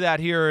and do that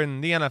here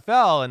in the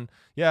NFL. And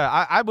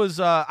yeah, I was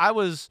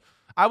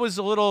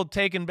a little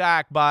taken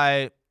back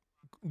by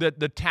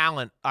the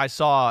talent I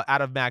saw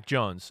out of Mac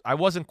Jones. I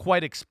wasn't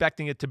quite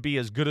expecting it to be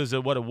as good as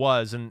what it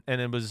was, and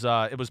it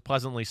was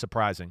pleasantly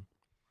surprising.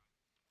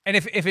 And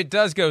if it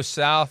does go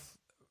south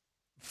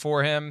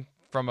for him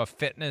from a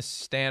fitness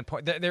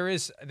standpoint, there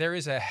is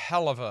a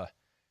hell of a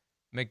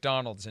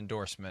McDonald's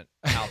endorsement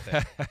out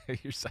there.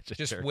 You're such a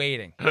just jerk.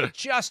 waiting.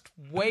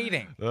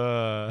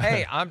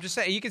 Hey, I'm just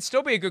saying, you can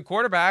still be a good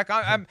quarterback.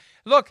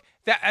 Look,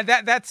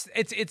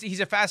 he's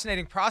a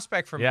fascinating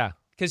prospect for me. Yeah.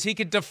 Because he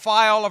could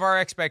defy all of our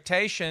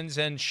expectations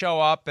and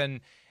show up and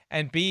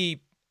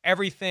be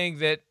everything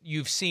that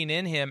you've seen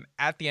in him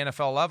at the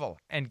NFL level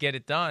and get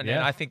it done. Yeah.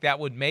 And I think that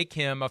would make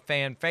him a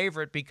fan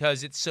favorite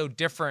because it's so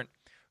different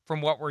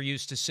from what we're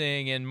used to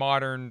seeing in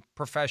modern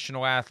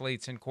professional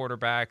athletes and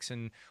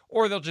quarterbacks,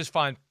 or they'll just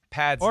find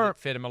pads that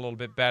fit him a little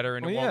bit better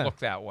and it won't look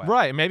that way.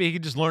 Right. Maybe he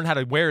could just learn how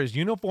to wear his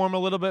uniform a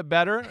little bit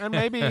better, and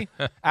maybe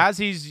as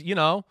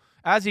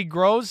he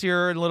grows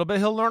here a little bit,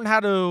 he'll learn how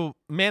to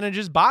manage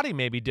his body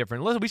maybe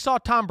different. Listen, we saw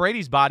Tom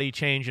Brady's body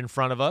change in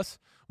front of us.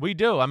 We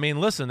do. I mean,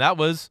 listen, that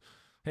was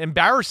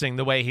embarrassing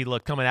the way he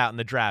looked coming out in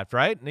the draft,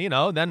 right? Then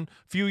a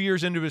few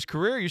years into his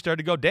career, you started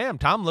to go, damn,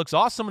 Tom looks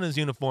awesome in his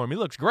uniform. He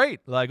looks great.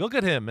 Like, look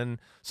at him. And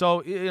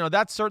so,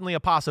 that's certainly a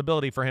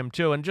possibility for him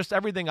too. And just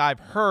everything I've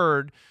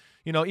heard,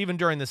 even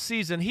during the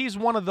season, he's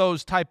one of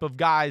those type of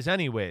guys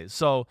anyways.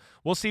 So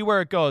we'll see where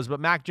it goes. But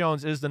Mac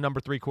Jones is the number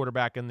 3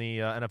 quarterback in the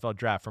NFL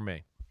draft for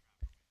me.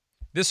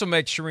 This will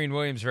make Shereen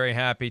Williams very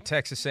happy.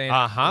 Texas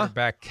A&M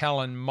quarterback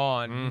Kellen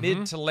Mond,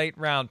 mid to late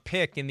round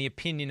pick in the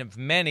opinion of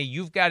many.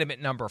 You've got him at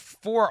number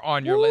 4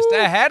 on your list,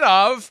 ahead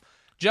of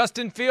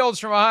Justin Fields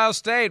from Ohio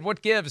State.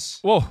 What gives?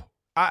 Whoa,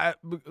 hey,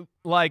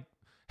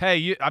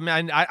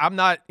 I'm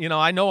not.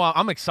 I know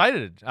I'm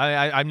excited.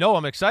 I know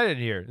I'm excited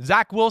here.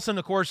 Zach Wilson,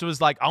 of course,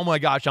 was like, oh my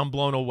gosh, I'm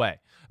blown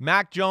away.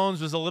 Mac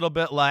Jones was a little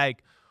bit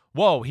like,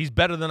 whoa, he's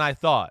better than I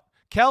thought.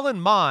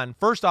 Kellen Mond,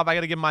 first off, I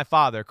got to give my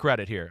father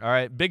credit here. All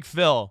right, Big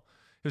Phil.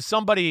 Who's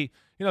somebody,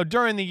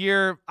 during the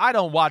year, I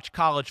don't watch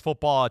college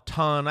football a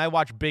ton. I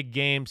watch big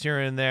games here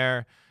and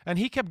there. And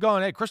he kept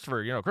going, hey,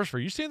 Christopher,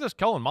 you seen this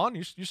Kellen Mond?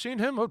 You seen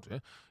him? I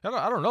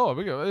don't know.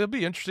 It'll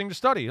be interesting to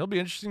study. And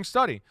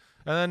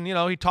then,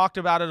 he talked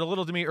about it a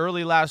little to me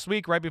early last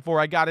week, right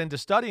before I got into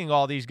studying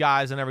all these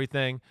guys and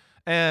everything.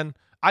 And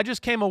I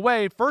just came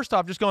away, first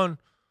off, just going,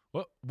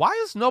 well, why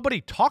is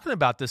nobody talking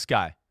about this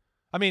guy?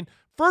 I mean,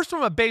 first,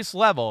 from a base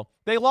level,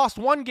 they lost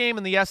one game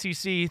in the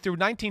SEC through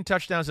 19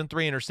 touchdowns and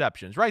 3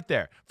 interceptions. Right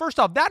there. First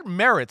off, that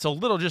merits a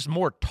little just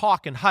more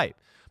talk and hype.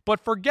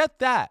 But forget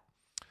that.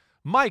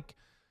 Mike,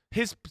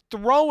 his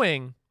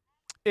throwing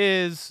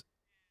is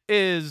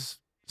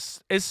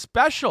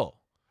special.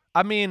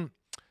 I mean,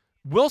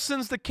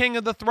 Wilson's the king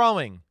of the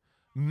throwing.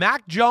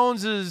 Mac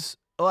Jones is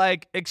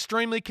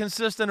extremely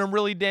consistent and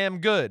really damn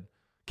good.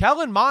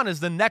 Kellen Mond is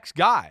the next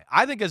guy.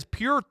 I think as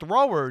pure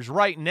throwers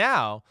right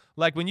now,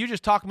 like when you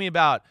just talk to me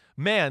about,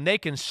 man, they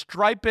can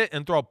stripe it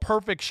and throw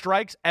perfect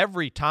strikes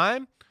every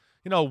time.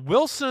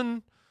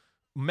 Wilson,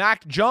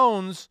 Mac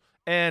Jones,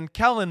 and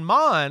Kellen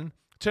Mond,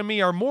 to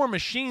me, are more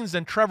machines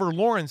than Trevor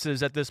Lawrence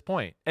is at this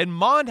point. And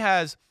Mond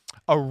has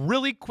a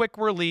really quick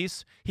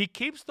release. He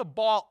keeps the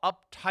ball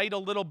up tight a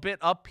little bit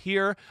up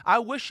here. I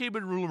wish he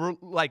would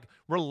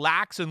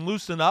relax and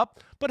loosen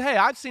up. But hey,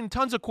 I've seen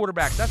tons of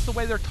quarterbacks. That's the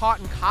way they're taught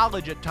in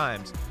college at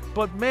times.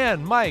 But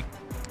man, Mike,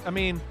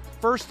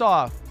 first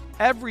off,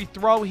 every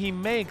throw he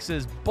makes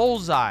is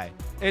bullseye.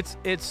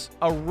 It's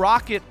a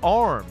rocket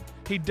arm.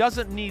 He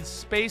doesn't need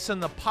space in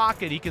the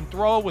pocket. He can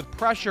throw with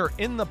pressure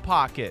in the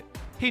pocket.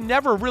 He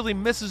never really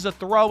misses a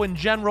throw in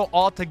general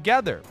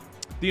altogether.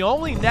 The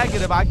only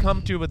negative I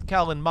come to with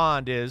Kellen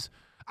Mond is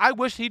I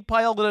wish he'd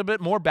play a little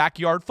bit more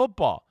backyard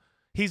football.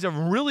 He's a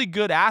really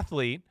good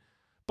athlete,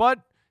 but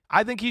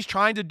I think he's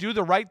trying to do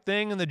the right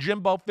thing in the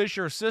Jimbo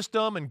Fisher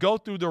system and go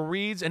through the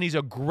reads, and he's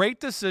a great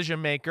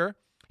decision maker.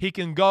 He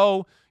can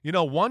go,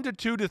 1 to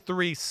 2 to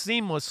 3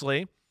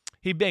 seamlessly.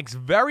 He makes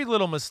very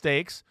little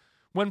mistakes.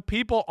 When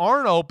people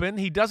aren't open,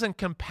 he doesn't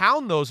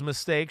compound those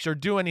mistakes or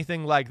do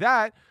anything like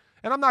that.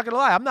 And I'm not going to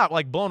lie, I'm not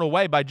like blown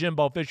away by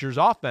Jimbo Fisher's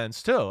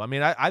offense too. I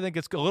mean, I think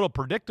it's a little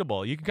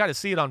predictable. You can kind of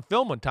see it on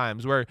film at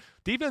times where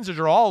defenses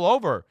are all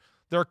over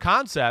their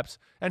concepts,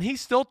 and he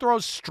still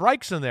throws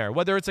strikes in there,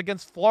 whether it's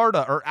against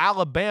Florida or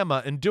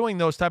Alabama and doing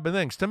those type of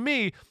things. To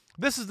me,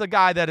 this is the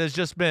guy that has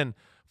just been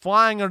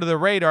flying under the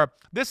radar.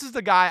 This is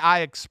the guy I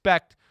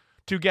expect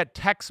to get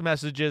text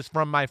messages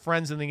from my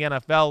friends in the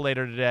NFL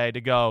later today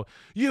to go,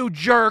 "You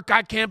jerk,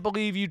 I can't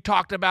believe you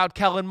talked about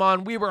Kellen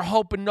Mond. We were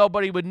hoping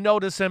nobody would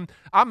notice him."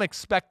 I'm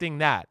expecting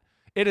that.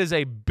 It is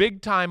a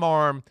big-time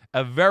arm,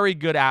 a very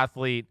good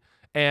athlete,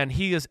 and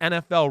he is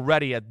NFL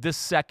ready at this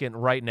second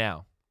right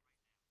now.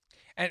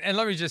 And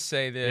let me just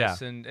say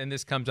this, and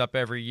this comes up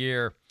every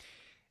year.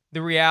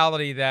 The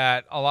reality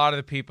that a lot of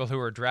the people who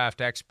are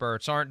draft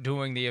experts aren't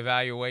doing the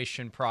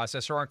evaluation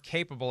process or aren't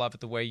capable of it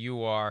the way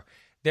you are.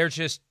 They're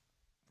just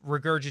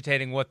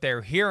regurgitating what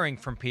they're hearing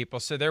from people,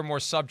 so they're more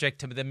subject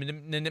to the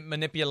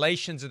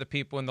manipulations of the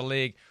people in the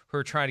league who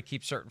are trying to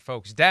keep certain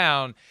folks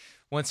down.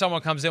 When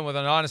someone comes in with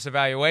an honest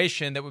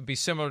evaluation that would be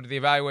similar to the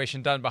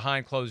evaluation done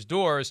behind closed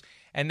doors,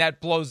 and that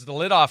blows the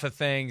lid off of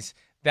things,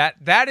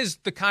 that is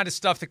the kind of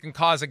stuff that can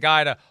cause a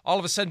guy to all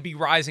of a sudden be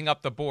rising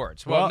up the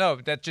boards. Well, no,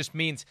 that just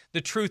means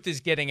the truth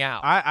is getting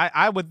out.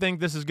 I would think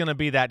this is going to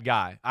be that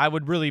guy. I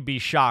would really be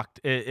shocked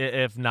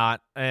if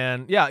not.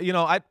 And yeah,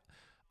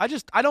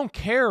 I don't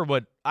care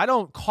I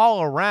don't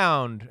call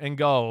around and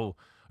go,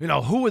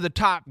 who are the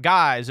top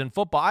guys in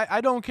football? I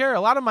don't care.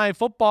 A lot of my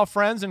football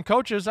friends and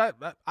coaches, I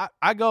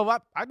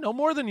know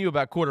more than you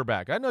about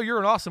quarterback. I know you're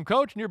an awesome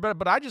coach and you're better,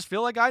 but I just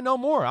feel like I know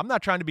more. I'm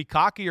not trying to be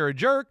cocky or a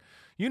jerk.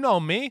 You know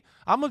me.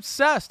 I'm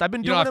obsessed. I've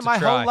been doing it my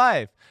whole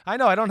life. I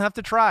know I don't have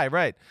to try,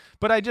 right?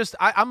 But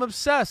I'm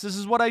obsessed. This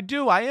is what I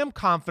do. I am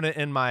confident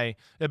in my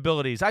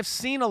abilities. I've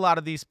seen a lot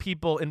of these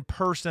people in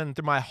person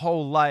through my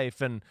whole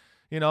life, and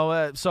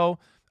I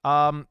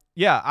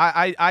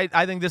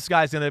think this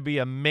guy's going to be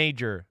a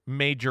major,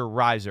 major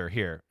riser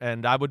here,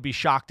 and I would be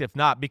shocked if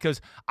not,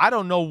 because I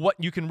don't know what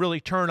you can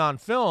really turn on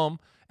film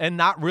and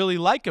not really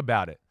like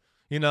about it.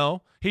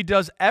 He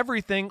does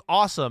everything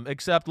awesome,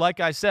 except, like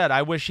I said,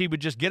 I wish he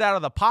would just get out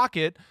of the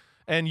pocket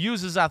and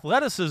use his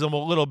athleticism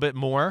a little bit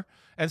more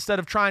instead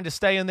of trying to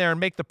stay in there and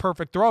make the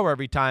perfect throw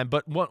every time.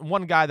 But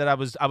one guy that I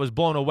was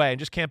blown away and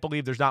just can't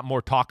believe there's not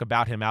more talk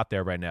about him out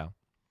there right now.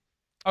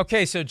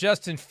 Okay, so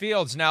Justin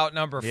Fields now at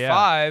number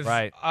 5.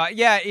 Right.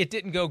 It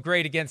didn't go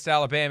great against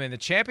Alabama in the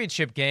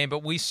championship game,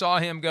 but we saw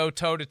him go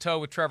toe-to-toe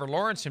with Trevor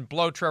Lawrence and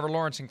blow Trevor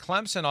Lawrence and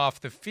Clemson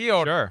off the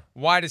field. Sure.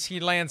 Why does he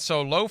land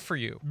so low for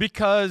you?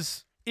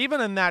 Because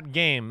even in that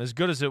game, as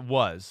good as it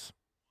was,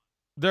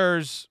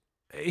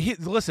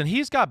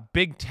 he's got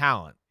big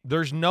talent.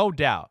 There's no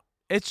doubt.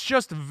 It's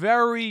just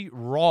very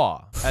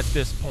raw at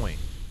this point.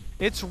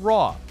 It's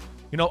raw.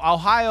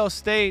 Ohio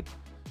State,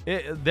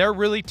 they're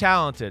really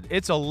talented.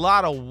 It's a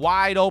lot of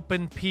wide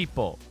open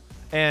people,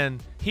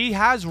 and he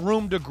has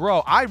room to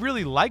grow. I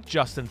really like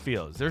Justin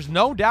Fields. There's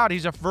no doubt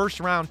he's a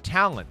first-round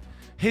talent.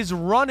 His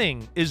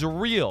running is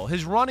real.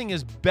 His running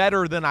is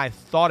better than I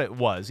thought it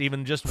was,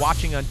 even just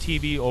watching on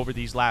TV over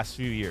these last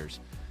few years.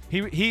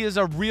 He is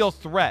a real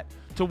threat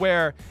to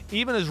where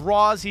even as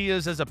raw as he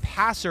is as a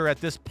passer at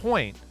this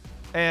point,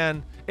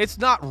 and it's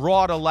not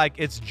raw to like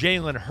it's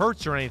Jalen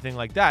Hurts or anything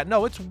like that.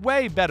 No, it's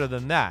way better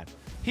than that.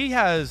 He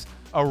has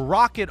a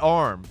rocket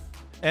arm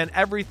and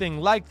everything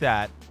like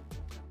that.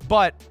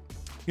 But,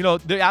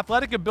 the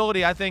athletic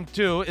ability, I think,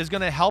 too, is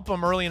going to help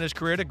him early in his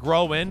career to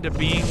grow into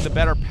being the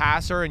better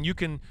passer, and you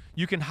can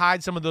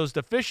hide some of those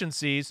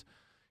deficiencies.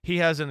 He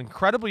has an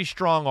incredibly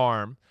strong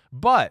arm,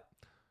 but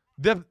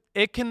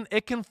it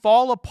can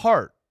fall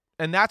apart,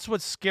 and that's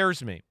what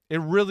scares me. It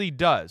really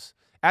does.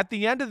 At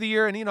the end of the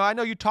year, and, I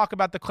know you talk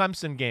about the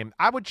Clemson game.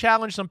 I would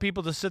challenge some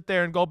people to sit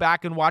there and go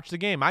back and watch the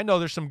game. I know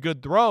there's some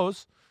good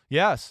throws,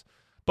 yes.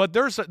 But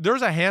there's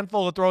a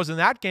handful of throws in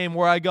that game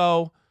where I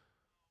go,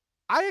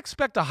 I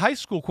expect a high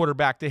school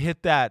quarterback to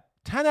hit that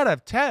 10 out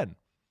of 10.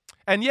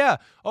 And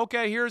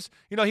here's,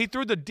 he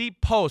threw the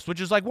deep post, which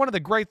is like one of the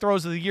great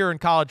throws of the year in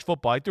college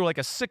football. He threw like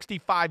a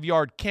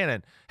 65-yard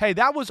cannon. Hey,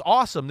 that was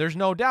awesome. There's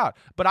no doubt.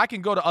 But I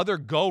can go to other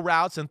go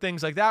routes and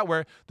things like that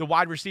where the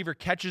wide receiver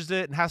catches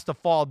it and has to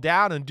fall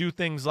down and do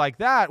things like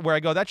that where I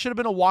go, that should have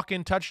been a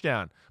walk-in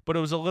touchdown, but it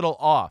was a little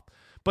off.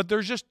 But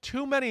there's just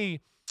too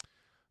many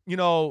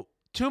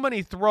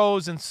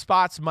throws and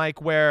spots,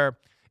 Mike, where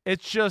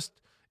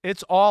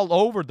it's all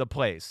over the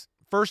place.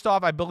 First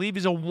off, I believe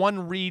he's a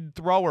one-read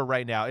thrower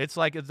right now. It's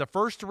like if the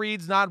first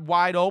read's not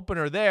wide open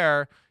or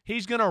there,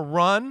 he's going to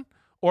run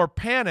or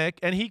panic,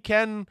 and he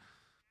can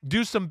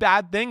do some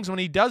bad things when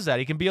he does that.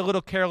 He can be a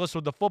little careless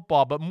with the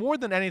football. But more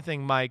than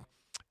anything, Mike,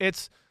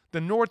 it's the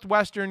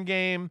Northwestern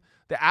game,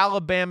 the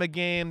Alabama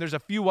game. There's a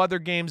few other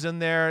games in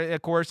there,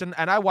 of course, and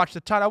I watched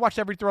a ton. I watched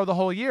every throw the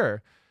whole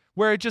year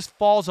where it just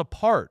falls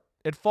apart.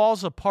 It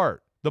falls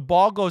apart. The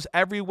ball goes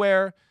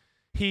everywhere.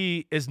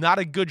 He is not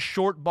a good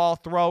short ball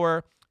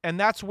thrower, and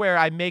that's where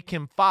I make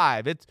him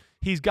 5.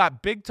 He's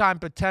got big-time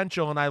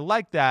potential, and I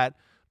like that,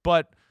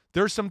 but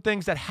there's some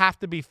things that have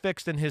to be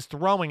fixed in his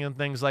throwing and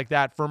things like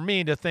that for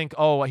me to think,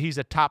 oh, he's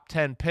a top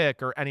 10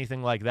 pick or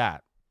anything like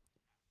that.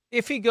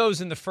 If he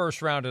goes in the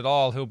first round at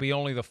all, he'll be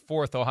only the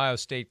 4th Ohio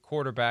State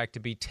quarterback to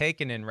be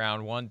taken in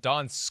round 1.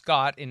 Don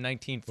Scott in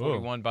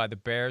 1941 by the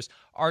Bears.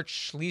 Art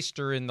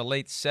Schlichter in the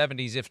late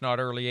 70s, if not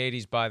early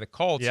 80s, by the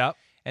Colts. Yep.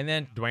 And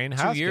then Dwayne 2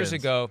 Haskins. years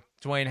ago,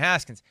 Dwayne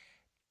Haskins.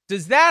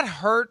 Does that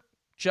hurt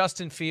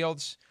Justin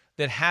Fields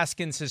that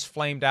Haskins has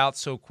flamed out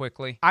so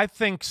quickly? I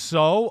think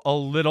so, a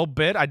little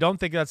bit. I don't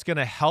think that's going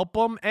to help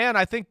him. And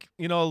I think,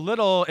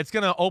 it's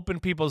going to open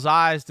people's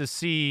eyes to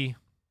see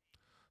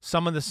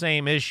some of the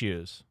same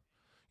issues.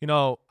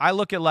 I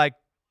look at like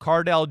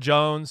Cardale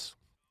Jones,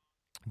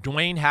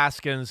 Dwayne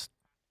Haskins,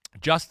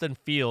 Justin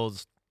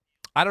Fields.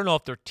 I don't know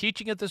if they're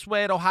teaching it this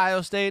way at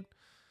Ohio State,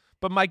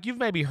 but Mike, you've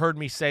maybe heard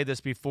me say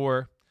this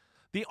before.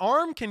 The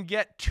arm can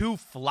get too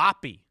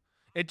floppy.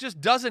 It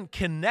just doesn't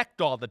connect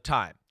all the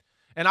time.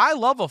 And I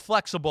love a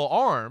flexible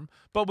arm,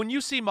 but when you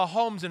see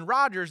Mahomes and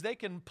Rodgers, they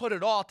can put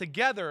it all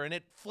together and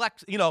it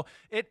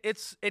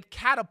it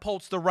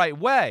catapults the right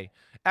way.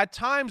 At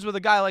times with a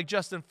guy like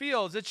Justin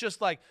Fields, it's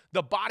just like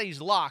the body's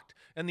locked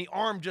and the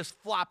arm just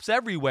flops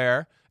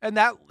everywhere. And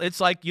that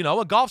it's like,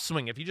 a golf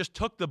swing. If you just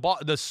took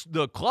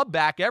the club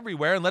back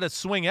everywhere and let it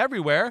swing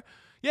everywhere,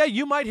 yeah,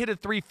 you might hit a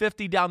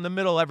 350 down the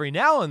middle every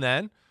now and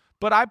then.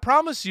 But I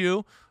promise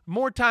you,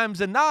 more times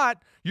than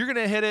not, you're going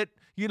to hit it,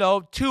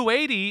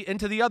 280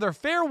 into the other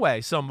fairway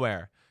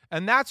somewhere.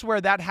 And that's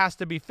where that has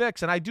to be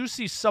fixed. And I do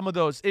see some of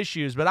those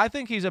issues, but I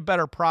think he's a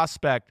better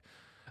prospect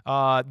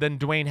than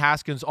Dwayne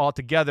Haskins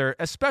altogether,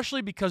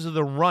 especially because of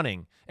the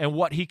running and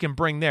what he can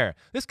bring there.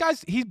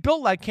 He's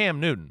built like Cam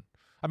Newton.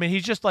 I mean,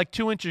 he's just like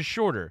 2 inches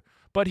shorter,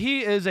 but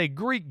he is a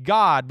Greek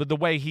god with the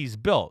way he's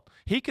built.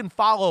 He can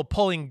follow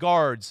pulling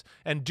guards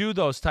and do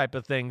those type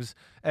of things,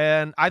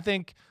 and I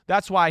think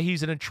that's why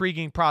he's an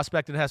intriguing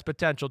prospect and has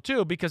potential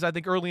too, because I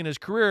think early in his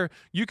career,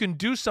 you can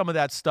do some of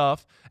that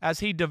stuff as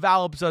he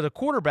develops as a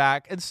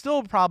quarterback and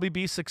still probably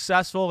be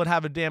successful and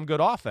have a damn good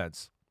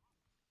offense.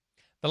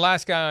 The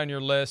last guy on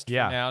your list for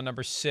now,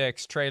 number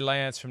 6, Trey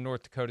Lance from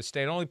North Dakota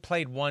State. Only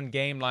played 1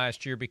 game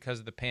last year because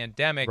of the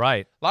pandemic.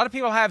 Right. A lot of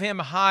people have him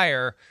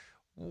higher.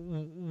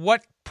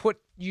 What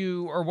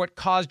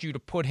caused you to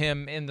put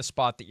him in the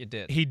spot that you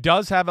did? He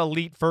does have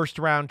elite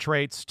first-round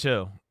traits,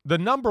 too. The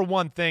number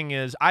one thing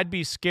is I'd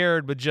be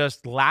scared with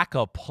just lack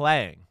of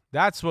playing.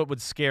 That's what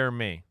would scare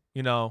me.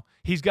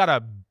 He's got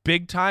a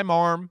big-time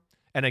arm,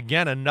 and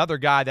again, another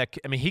guy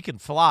he can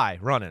fly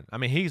running.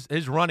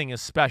 His running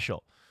is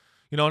special.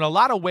 In a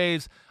lot of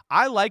ways,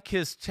 I like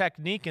his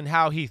technique and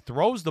how he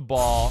throws the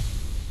ball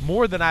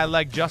more than I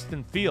like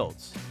Justin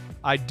Fields.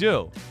 I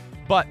do.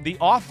 But the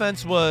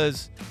offense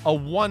was a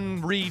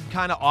one-read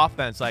kind of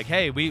offense. Like,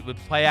 hey, we would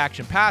play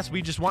action pass.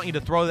 We just want you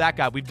to throw that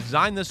guy. We've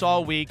designed this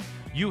all week.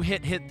 You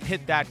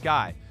hit that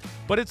guy.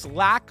 But it's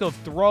lack of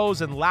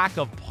throws and lack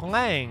of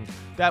playing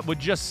that would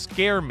just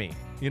scare me.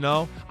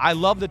 I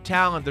love the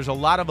talent. There's a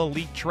lot of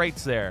elite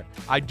traits there.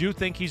 I do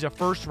think he's a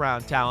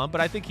first-round talent, but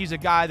I think he's a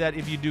guy that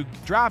if you do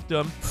draft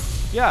him,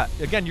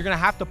 again, you're going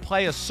to have to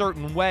play a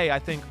certain way, I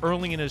think,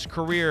 early in his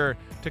career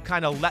to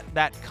kind of let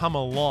that come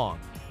along.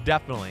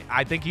 Definitely.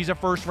 I think he's a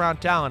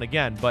first-round talent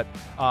again, but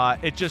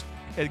it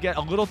get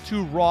a little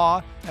too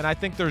raw, and I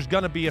think there's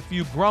going to be a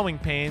few growing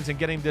pains in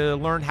getting to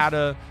learn how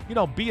to,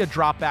 be a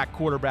drop-back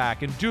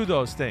quarterback and do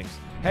those things.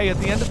 Hey, at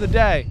the end of the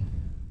day,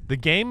 the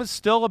game is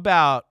still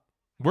about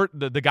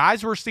the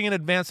guys we're seeing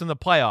advance in the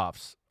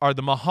playoffs are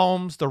the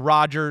Mahomes, the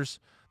Rodgers,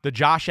 the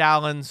Josh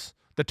Allens,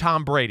 the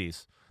Tom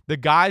Bradys. The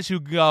guys who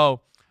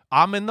go,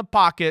 I'm in the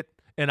pocket,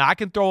 and I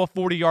can throw a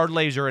 40-yard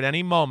laser at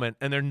any moment,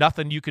 and there's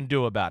nothing you can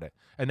do about it.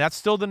 And that's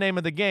still the name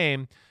of the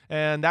game,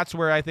 and that's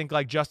where I think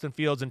like Justin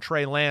Fields and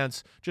Trey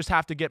Lance just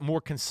have to get more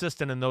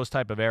consistent in those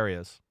type of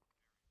areas.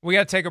 We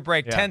got to take a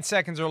break. 10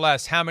 seconds or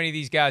less. How many of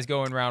these guys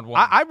go in round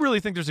 1? I really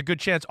think there's a good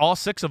chance all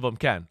 6 of them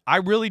can. I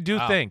really do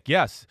think,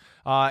 yes.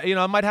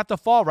 It might have to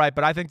fall right,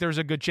 but I think there's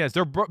a good chance.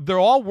 They're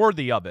all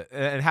worthy of it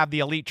and have the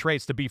elite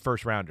traits to be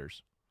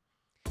first-rounders.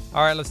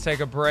 All right, let's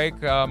take a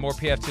break. More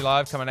PFT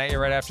Live coming at you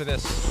right after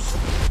this.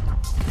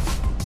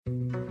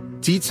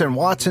 Dietz &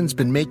 Watson's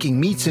been making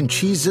meats and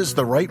cheeses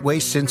the right way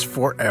since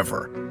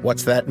forever.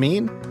 What's that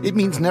mean? It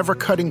means never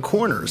cutting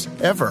corners,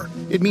 ever.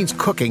 It means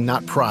cooking,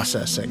 not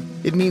processing.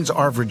 It means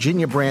our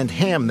Virginia brand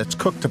ham that's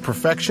cooked to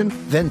perfection,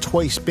 then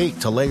twice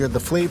baked to layer the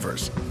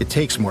flavors. It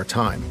takes more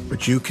time,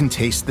 but you can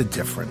taste the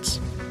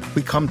difference.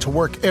 We come to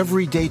work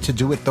every day to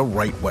do it the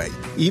right way,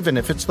 even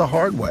if it's the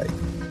hard way.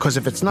 Because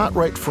if it's not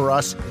right for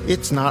us,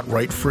 it's not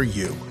right for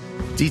you.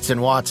 Dietz &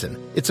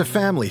 Watson, it's a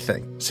family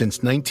thing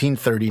since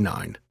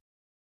 1939.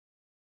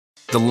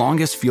 The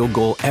longest field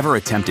goal ever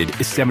attempted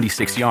is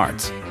 76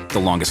 yards. The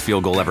longest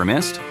field goal ever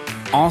missed?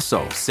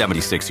 Also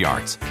 76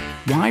 yards.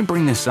 Why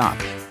bring this up?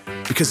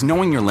 Because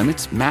knowing your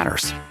limits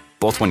matters,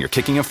 both when you're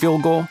kicking a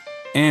field goal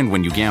and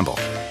when you gamble.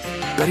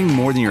 Betting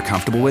more than you're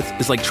comfortable with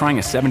is like trying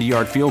a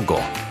 70-yard field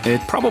goal. It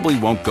probably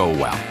won't go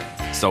well.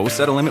 So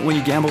set a limit when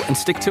you gamble and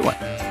stick to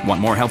it. Want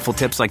more helpful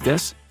tips like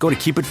this? Go to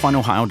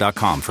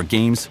keepitfunohio.com for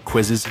games,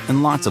 quizzes,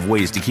 and lots of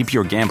ways to keep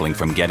your gambling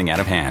from getting out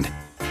of hand.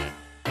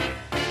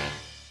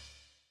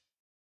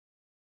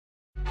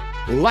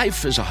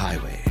 Life is a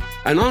highway,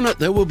 and on it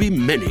there will be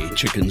many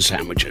chicken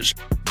sandwiches.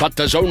 But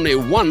there's only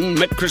one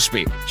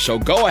McCrispy. So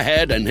go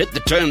ahead and hit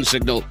the turn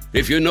signal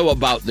if you know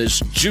about this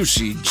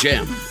juicy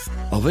gem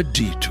of a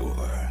detour.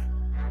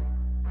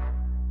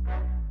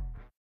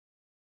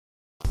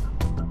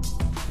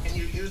 Can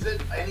you use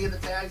it, any of the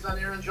tags on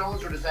Aaron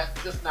Jones, or does that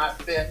just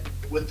not fit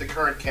with the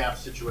current cap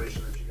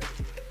situation that you guys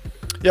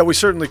have? Yeah, we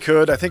certainly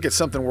could. I think it's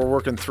something we're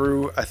working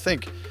through. I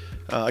think,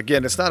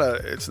 again, it's not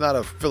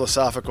a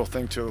philosophical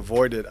thing to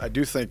avoid it. I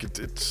do think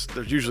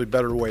there's usually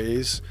better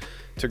ways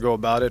to go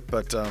about it,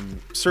 but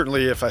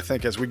certainly if I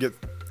think as we get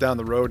down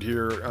the road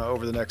here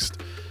over the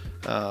next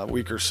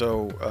week or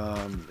so,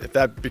 if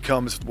that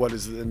becomes what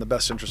is in the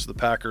best interest of the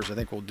Packers, I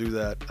think we'll do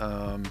that.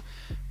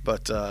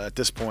 But at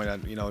this point,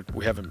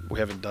 we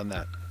haven't done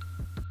that.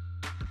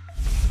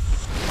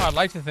 Well, I'd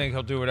like to think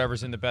he'll do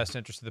whatever's in the best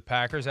interest of the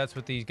Packers. That's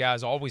what these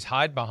guys always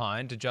hide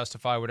behind to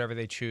justify whatever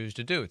they choose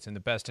to do. It's in the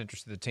best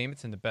interest of the team.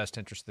 It's in the best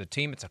interest of the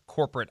team. It's a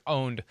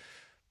corporate-owned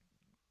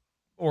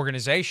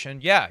organization.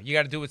 Yeah, you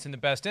got to do what's in the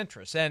best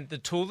interest. And the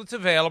tool that's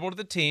available to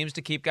the teams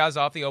to keep guys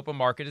off the open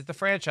market is the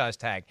franchise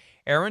tag.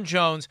 Aaron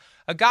Jones,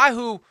 a guy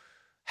who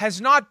has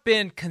not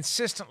been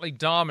consistently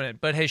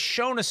dominant, but has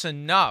shown us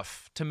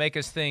enough to make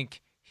us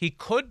think he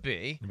could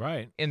be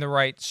in the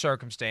right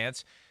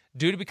circumstance,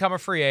 due to become a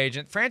free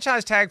agent.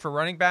 Franchise tag for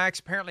running backs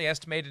apparently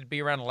estimated to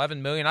be around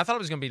 $11 million. I thought it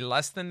was going to be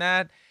less than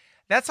that.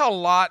 That's a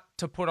lot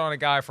to put on a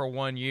guy for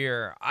 1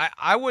 year.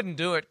 I wouldn't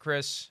do it,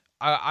 Chris.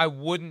 I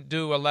wouldn't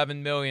do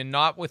 $11 million,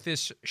 not with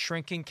this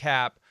shrinking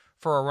cap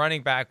for a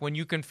running back when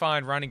you can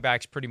find running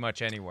backs pretty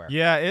much anywhere.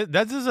 Yeah,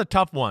 this is a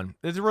tough one.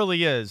 It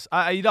really is.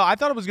 I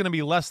thought it was going to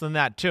be less than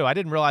that too. I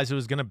didn't realize it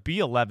was going to be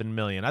 $11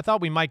 million. I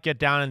thought we might get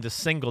down into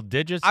single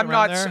digits.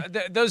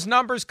 Those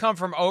numbers come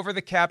from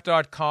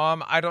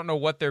overthecap.com. I don't know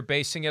what they're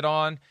basing it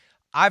on.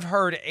 I've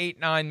heard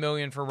 $8-9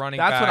 million for running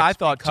backs. That's what I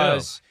thought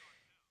because too.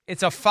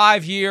 It's a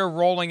 5-year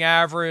rolling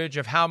average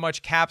of how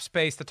much cap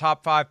space the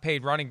top 5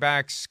 paid running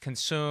backs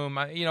consume.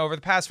 Over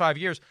the past 5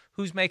 years,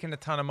 who's making a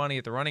ton of money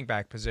at the running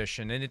back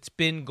position? And it's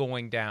been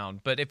going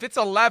down. But if it's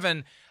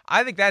 11,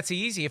 I think that's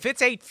easy. If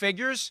it's 8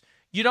 figures,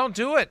 you don't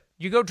do it.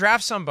 You go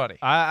draft somebody.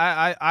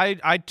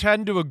 I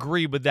tend to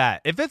agree with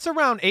that. If it's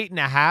around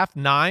 8.5,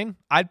 9,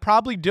 I'd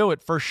probably do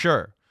it for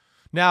sure.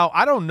 Now,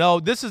 I don't know.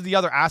 This is the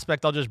other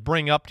aspect I'll just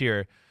bring up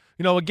here.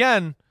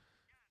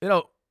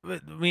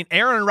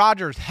 Aaron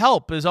Rodgers'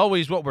 help is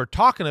always what we're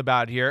talking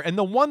about here. And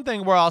the one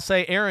thing where I'll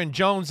say Aaron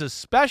Jones is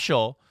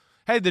special,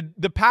 hey,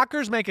 the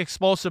Packers make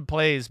explosive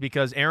plays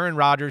because Aaron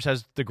Rodgers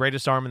has the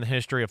greatest arm in the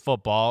history of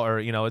football, or,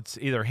 it's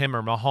either him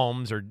or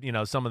Mahomes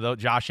or, some of those,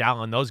 Josh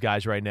Allen, those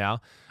guys right now.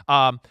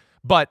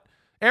 But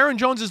Aaron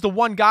Jones is the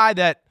one guy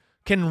that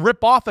can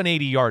rip off an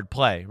 80-yard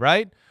play,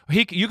 right?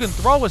 You can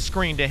throw a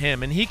screen to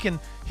him, and he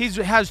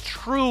has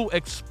true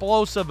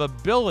explosive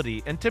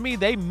ability. And to me,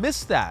 they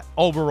miss that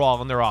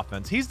overall in their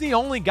offense. He's the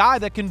only guy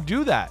that can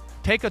do that.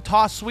 Take a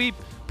toss sweep,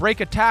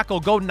 break a tackle,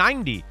 go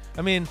 90.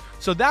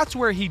 So that's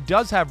where he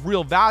does have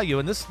real value.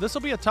 And this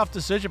will be a tough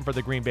decision for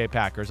the Green Bay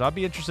Packers. I'll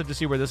be interested to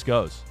see where this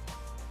goes.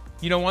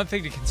 One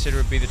thing to consider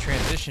would be the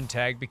transition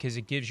tag because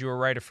it gives you a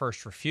right of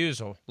first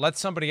refusal. Let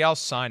somebody else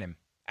sign him.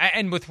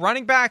 And with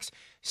running backs,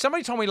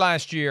 somebody told me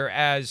last year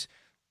as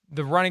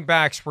the running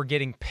backs were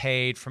getting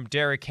paid from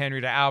Derrick Henry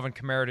to Alvin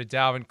Kamara to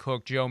Dalvin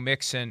Cook, Joe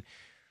Mixon,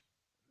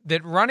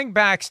 that running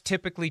backs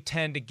typically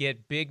tend to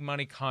get big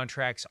money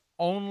contracts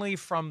only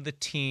from the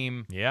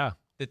team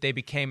that they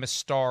became a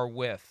star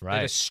with. Right.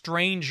 That a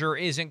stranger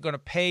isn't going to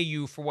pay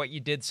you for what you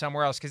did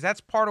somewhere else because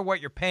that's part of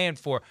what you're paying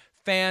for.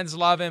 Fans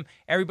love him.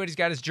 Everybody's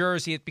got his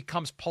jersey. It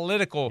becomes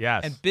political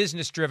and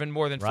business-driven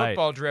more than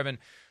football-driven.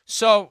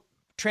 So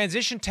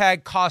transition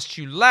tag costs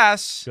you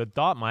less. Good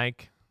thought,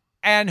 Mike.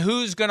 And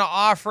who's going to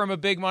offer him a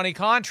big money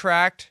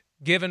contract,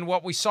 given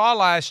what we saw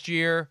last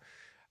year?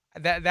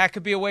 That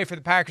could be a way for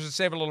the Packers to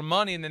save a little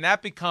money, and then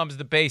that becomes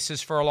the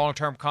basis for a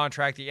long-term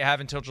contract that you have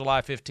until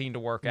July 15 to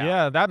work out.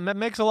 Yeah, that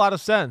makes a lot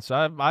of sense.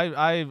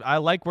 I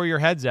like where your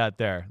head's at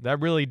there. That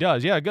really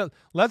does. Yeah, go,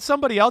 let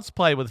somebody else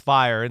play with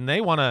fire, and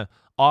they want to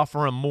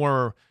offer him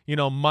more,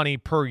 money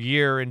per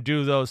year and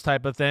do those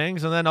type of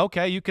things. And then,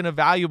 okay, you can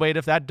evaluate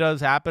if that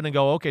does happen and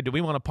go, okay, do we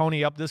want to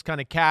pony up this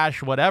kind of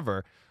cash,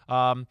 whatever.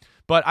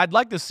 But I'd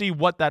like to see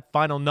what that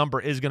final number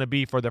is going to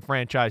be for the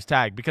franchise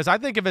tag, because I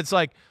think if it's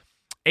like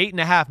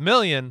 $8.5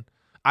 million,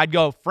 I'd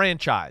go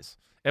franchise.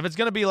 If it's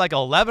going to be like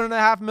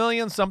 $11.5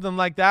 million, something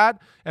like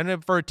that, and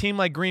if for a team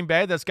like Green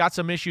Bay that's got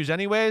some issues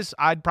anyways,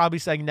 I'd probably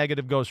say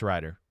negative Ghost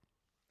Rider.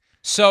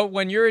 So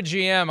when you're a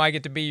GM, I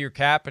get to be your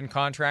cap and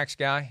contracts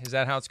guy. Is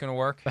that how it's going to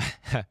work?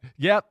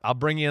 Yep, I'll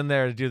bring you in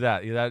there to do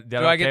that.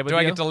 Do I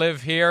get to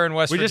live here in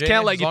West Virginia? We just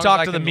can't let you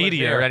talk to the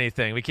media or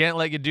anything. We can't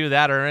let you do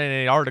that or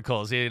any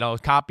articles.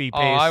 Copy paste.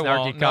 I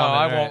won't. No,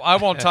 I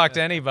won't talk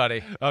to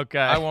anybody. Okay.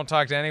 I won't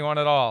talk to anyone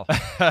at all.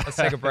 Let's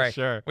take a break.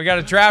 Sure. We got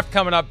a draft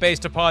coming up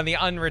based upon the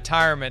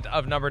unretirement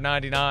of number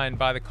 99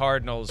 by the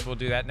Cardinals. We'll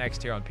do that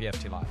next here on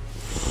PFT Live.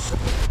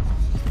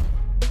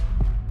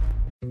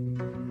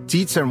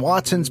 Dietz and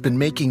Watson's been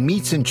making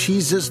meats and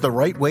cheeses the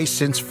right way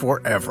since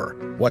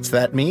forever. What's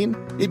that mean?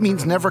 It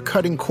means never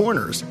cutting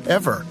corners,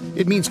 ever.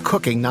 It means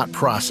cooking, not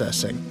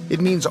processing.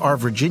 It means our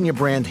Virginia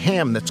brand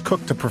ham that's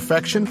cooked to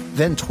perfection,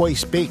 then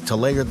twice baked to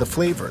layer the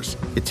flavors.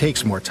 It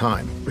takes more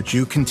time, but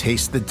you can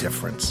taste the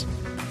difference.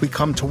 We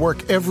come to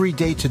work every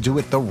day to do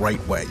it the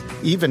right way,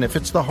 even if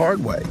it's the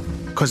hard way.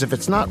 Because if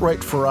it's not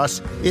right for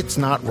us, it's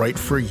not right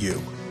for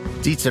you.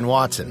 Dietz and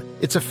Watson,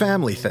 it's a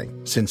family thing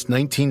since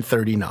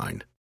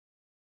 1939.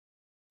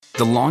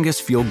 The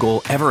longest field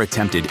goal ever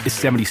attempted is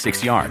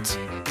 76 yards.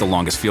 The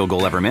longest field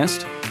goal ever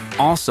missed?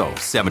 Also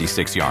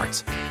 76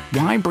 yards.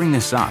 Why bring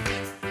this up?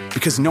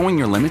 Because knowing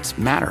your limits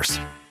matters,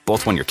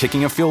 both when you're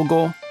kicking a field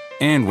goal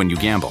and when you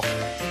gamble.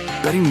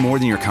 Betting more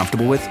than you're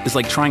comfortable with is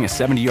like trying a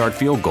 70-yard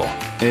field goal.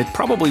 It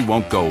probably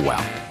won't go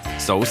well.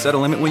 So set a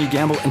limit when you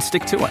gamble and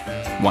stick to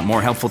it. Want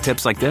more helpful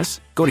tips like this?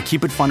 Go to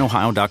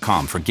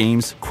keepitfunohio.com for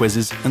games,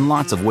 quizzes, and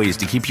lots of ways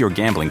to keep your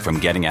gambling from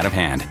getting out of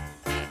hand.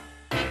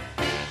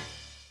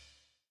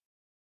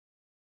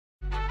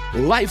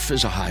 Life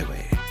is a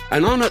highway,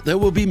 and on it there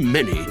will be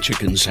many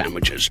chicken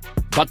sandwiches.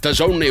 But there's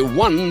only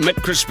one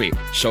McCrispy.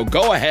 So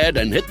go ahead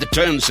and hit the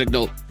turn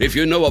signal if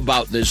you know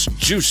about this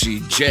juicy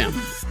gem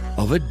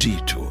of a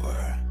detour.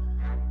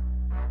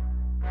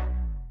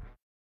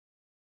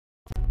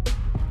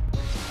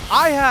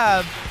 I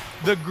have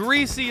the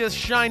greasiest,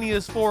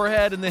 shiniest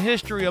forehead in the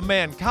history of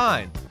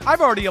mankind.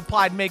 I've already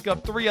applied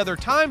makeup 3 other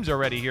times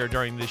already here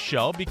during this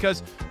show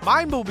because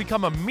mine will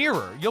become a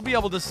mirror. You'll be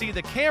able to see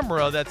the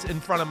camera that's in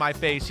front of my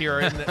face here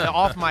and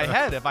off my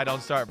head if I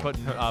don't start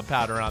putting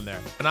powder on there.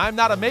 And I'm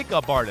not a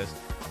makeup artist.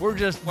 We're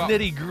just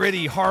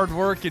nitty-gritty,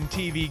 hard-working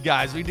TV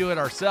guys. We do it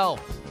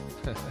ourselves.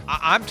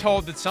 I'm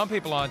told that some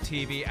people on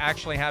TV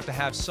actually have to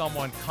have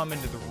someone come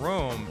into the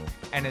room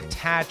and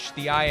attach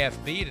the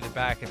IFB to the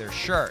back of their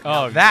shirt.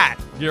 Oh,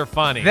 you're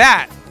funny.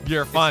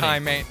 You're funny. High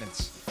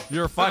maintenance.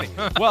 You're funny.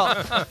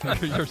 Well,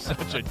 you're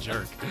such a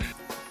jerk.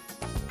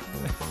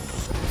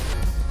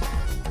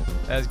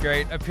 That's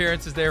great.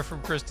 Appearances there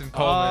from Kristen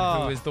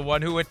Coleman, who is the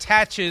one who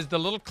attaches the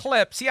little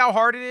clip. See how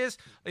hard it is?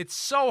 It's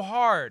so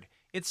hard.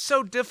 It's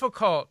so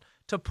difficult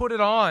to put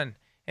it on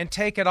and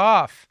take it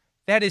off.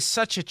 That is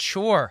such a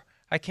chore.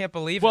 I can't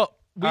believe it. Well,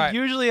 we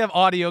usually have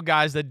audio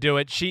guys that do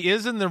it. She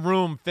is in the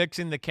room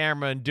fixing the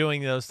camera and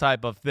doing those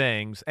type of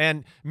things.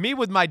 And me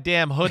with my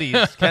damn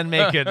hoodies can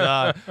make it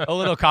a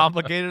little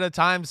complicated at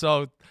times.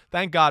 So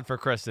thank God for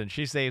Kristen.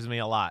 She saves me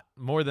a lot.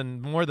 More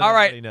than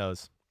anybody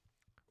knows.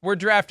 We're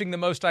drafting the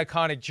most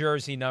iconic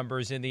jersey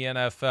numbers in the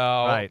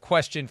NFL. Right.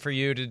 Question for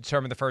you to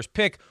determine the first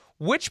pick.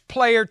 Which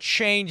player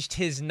changed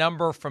his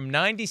number from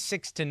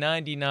 96 to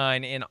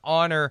 99 in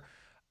honor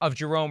of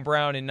Jerome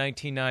Brown in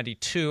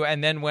 1992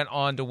 and then went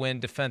on to win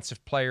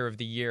Defensive Player of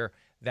the Year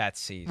that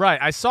season? Right.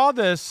 I saw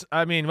this.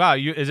 I mean, wow,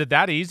 is it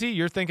that easy?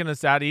 You're thinking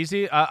it's that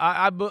easy?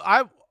 I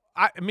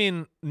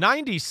mean,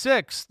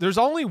 96, there's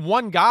only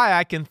one guy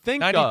I can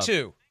think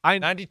 92.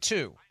 of.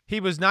 92. He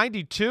was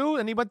 92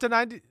 and he went to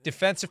 90.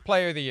 Defensive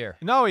Player of the Year.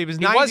 No, he was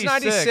 96. He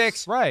was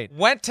 96. Right.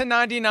 Went to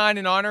 99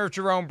 in honor of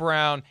Jerome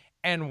Brown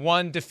and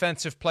won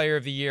Defensive Player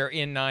of the Year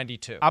in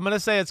 92. I'm going to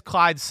say it's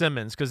Clyde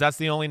Simmons because that's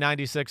the only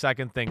 96 I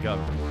can think of.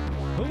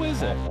 Who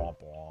is it?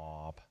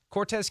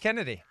 Cortez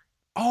Kennedy.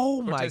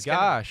 Oh, my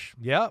gosh.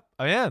 Yep.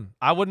 Man,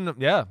 I wouldn't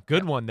have. Yeah,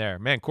 good one there.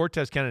 Man,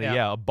 Cortez Kennedy,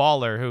 a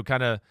baller who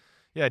kind of,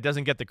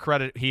 doesn't get the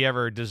credit he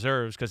ever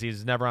deserves because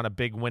he's never on a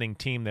big winning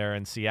team there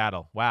in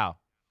Seattle. Wow.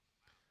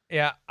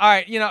 Yeah. All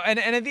right.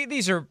 And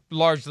these are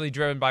largely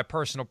driven by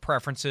personal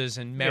preferences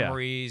and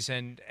memories.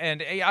 Yeah.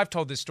 And I've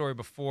told this story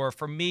before.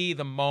 For me,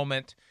 the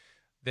moment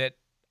that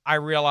I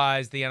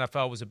realized the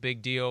NFL was a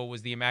big deal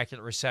was the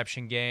Immaculate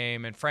Reception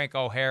game. And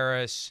Franco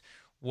Harris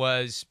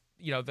was,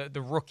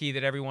 the rookie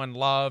that everyone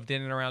loved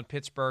in and around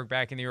Pittsburgh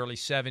back in the early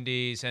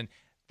 70s. And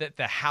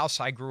the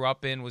house I grew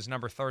up in was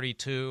number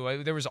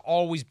 32. There was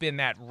always been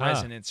that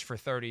resonance for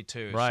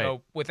 32. Right.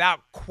 So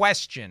without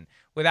question,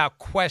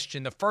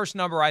 the first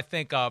number I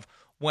think of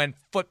when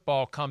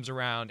football comes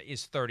around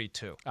is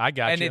 32. I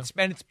got you.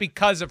 And it's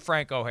because of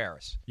Franco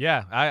Harris.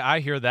 Yeah, I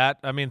hear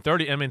that.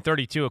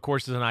 32, of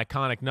course, is an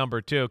iconic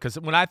number, too, because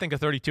when I think of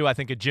 32, I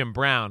think of Jim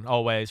Brown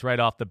always right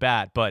off the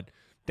bat. But,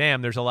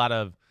 damn, there's a lot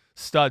of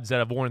studs that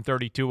have worn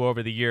 32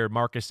 over the year,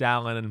 Marcus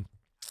Allen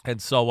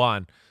and so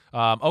on.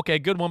 Okay,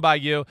 good one by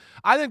you.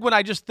 I think when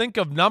I just think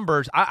of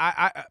numbers,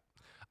 I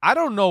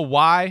don't know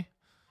why.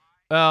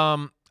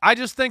 I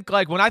just think,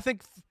 like, when I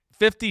think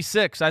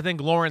 56, I think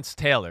Lawrence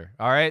Taylor.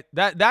 All right,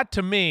 that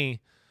to me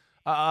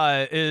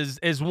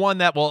is one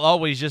that will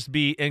always just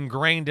be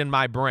ingrained in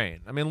my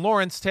brain. I mean,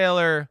 Lawrence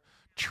Taylor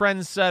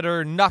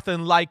trendsetter,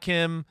 nothing like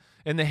him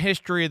in the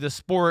history of the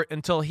sport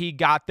until he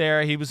got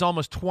there. He was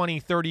almost 20,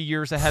 30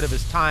 years ahead of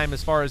his time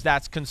as far as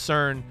that's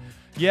concerned.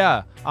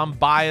 Yeah, I'm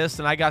biased,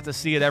 and I got to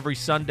see it every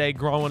Sunday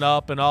growing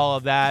up and all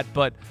of that.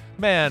 But,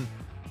 man,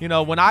 you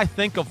know, when I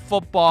think of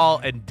football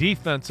and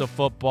defensive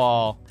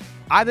football,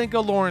 I think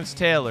of Lawrence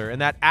Taylor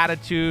and that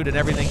attitude and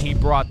everything he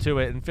brought to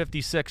it. And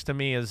 56 to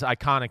me is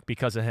iconic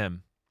because of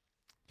him.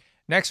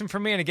 Next one for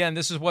me, and again,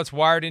 this is what's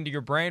wired into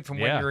your brain from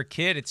when Yeah. you're a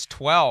kid. It's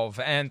 12,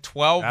 and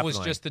 12 was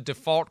Definitely. just the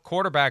default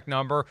quarterback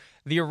number.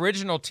 The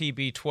original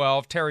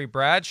TB12, Terry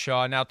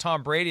Bradshaw. Now,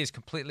 Tom Brady has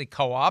completely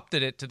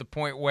co-opted it to the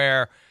point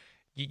where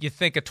you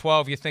think of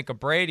 12, you think of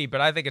Brady, but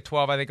I think of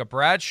 12, I think of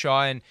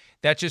Bradshaw, and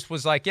that just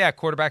was like, yeah,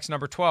 quarterback's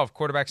number 12,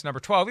 quarterback's number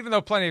 12. Even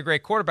though plenty of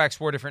great quarterbacks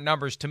wore different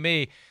numbers, to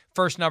me,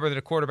 first number that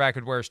a quarterback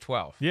would wear is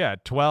 12. Yeah,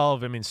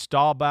 12. I mean,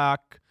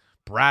 Staubach,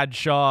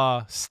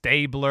 Bradshaw,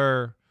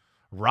 Stabler,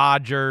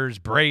 Rodgers,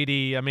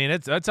 Brady. I mean,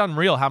 it's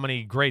unreal how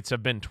many greats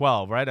have been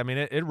 12, right? I mean,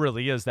 it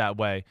really is that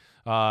way.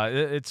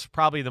 It's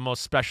probably the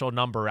most special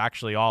number,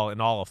 actually, in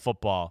all of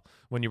football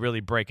when you really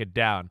break it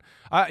down.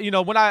 You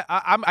know, when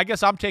I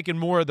guess I'm taking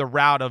more of the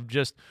route of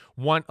just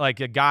one, like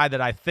a guy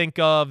that I think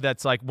of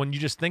that's like when you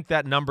just think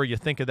that number, you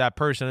think of that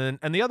person.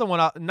 And the other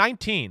one,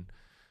 19.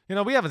 You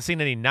know, we haven't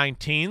seen any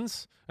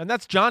 19s, and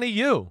that's Johnny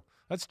U.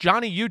 That's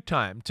Johnny U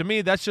time. To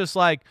me, that's just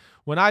like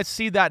when I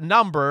see that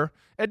number,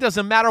 it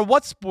doesn't matter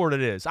what sport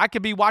it is. I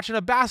could be watching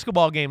a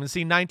basketball game and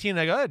see 19, and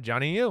I go, hey,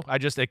 Johnny U.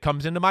 It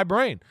comes into my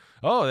brain.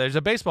 Oh, there's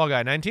a baseball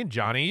guy, 19,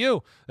 Johnny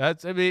U.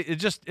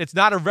 It's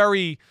not a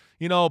very,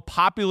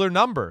 popular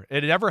number.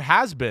 It never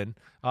has been.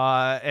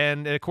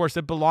 And of course,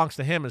 it belongs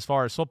to him as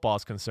far as football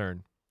is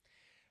concerned.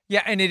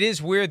 Yeah, and it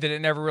is weird that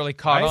it never really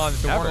caught on.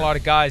 There weren't a lot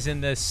of guys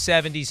in the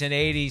 70s and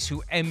 80s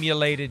who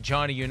emulated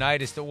Johnny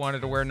Unitas that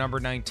wanted to wear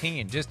number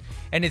 19.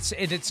 And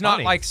it's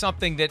not like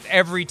something that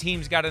every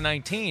team's got a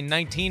 19.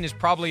 19 is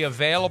probably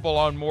available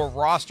on more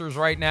rosters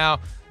right now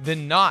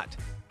than not.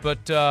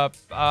 But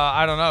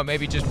I don't know.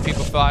 Maybe just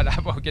people thought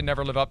I can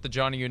never live up to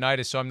Johnny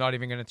Unitas, so I'm not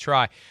even going to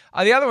try.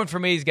 The other one for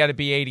me has got to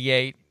be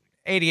 88.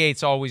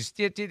 88's always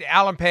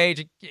Alan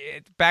Page,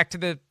 back to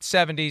the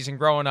 70s and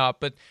growing up,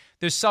 but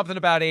there's something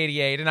about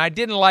 88, and I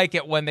didn't like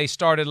it when they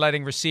started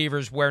letting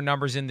receivers wear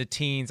numbers in the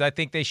teens. I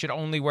think they should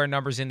only wear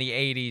numbers in the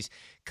 80s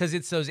because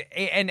it's those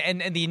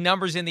and the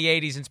numbers in the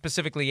 80s and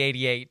specifically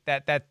 88.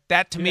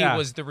 That to me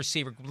was the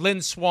receiver.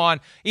 Lynn Swann,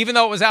 even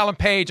though it was Alan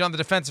Page on the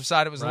defensive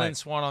side, it was Lynn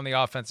Swann on the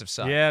offensive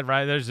side. Yeah,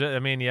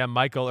 right.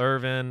 Michael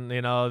Irvin,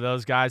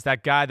 those guys.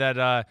 That guy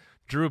that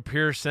Drew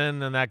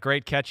Pearson and that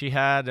great catch he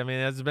had. I mean,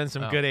 there's been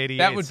some good 88s.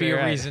 That would be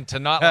a reason to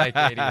not like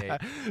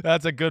 88.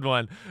 That's a good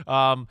one.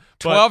 12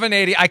 and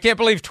 80. I can't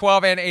believe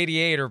 12 and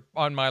 88 are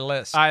on my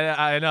list.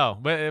 I know,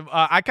 but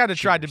I kind of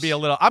tried to be a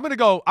little. I'm gonna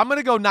go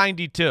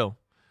 92.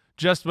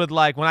 Just with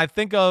when I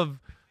think of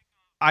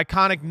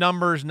iconic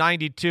numbers,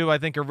 92. I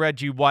think of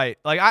Reggie White.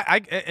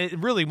 It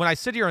really, when I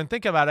sit here and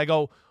think about it, I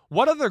go,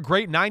 what other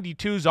great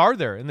 92s are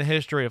there in the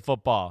history of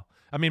football?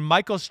 I mean,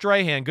 Michael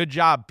Strahan, good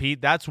job,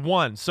 Pete. That's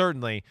one,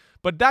 certainly.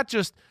 But that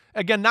just,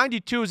 again,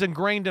 92 is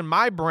ingrained in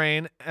my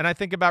brain, and I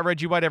think about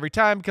Reggie White every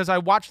time because I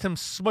watched him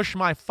smush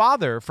my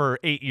father for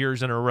 8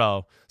 years in a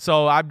row.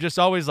 So I'm just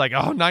always like,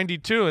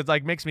 92.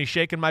 It makes me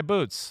shake in my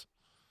boots.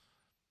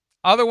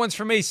 Other ones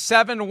for me,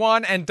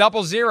 7-1 and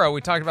 00. We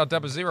talked about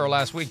 00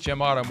 last week.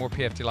 Jim Otto, more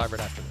PFT Live right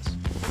after this.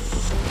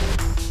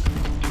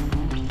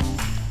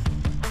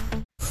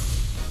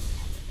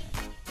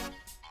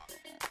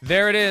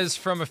 There it is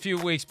from a few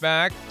weeks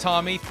back.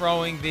 Tommy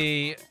throwing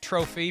the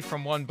trophy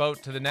from one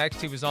boat to the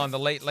next. He was on the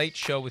Late Late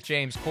Show with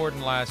James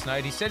Corden last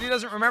night. He said he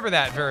doesn't remember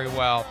that very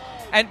well.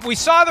 And we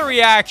saw the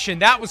reaction.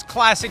 That was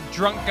classic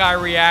drunk guy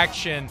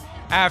reaction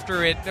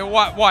after it.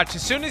 Watch.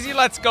 As soon as he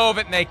lets go of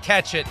it and they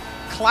catch it,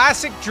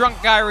 classic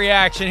drunk guy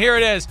reaction. Here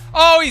it is.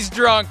 Oh, he's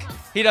drunk.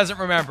 He doesn't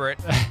remember it.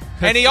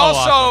 And he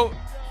also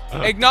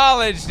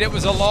acknowledged it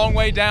was a long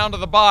way down to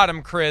the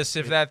bottom, Chris,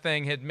 if that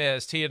thing had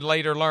missed. He had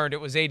later learned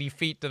it was 80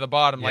 feet to the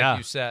bottom, like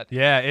you said.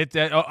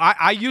 Yeah,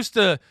 I used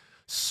to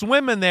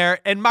swim in there,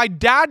 and my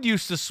dad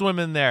used to swim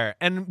in there,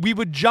 and we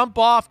would jump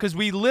off because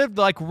we lived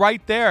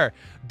right there.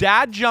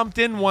 Dad jumped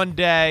in one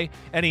day,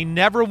 and he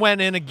never went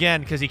in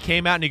again because he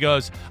came out and he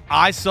goes,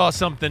 I saw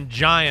something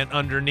giant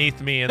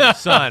underneath me in the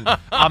sun.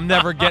 I'm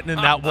never getting in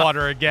that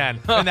water again.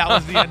 And that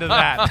was the end of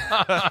that.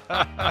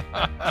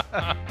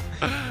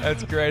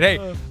 That's great.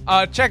 Hey,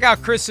 check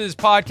out Chris's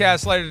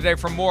podcast later today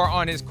for more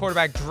on his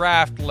quarterback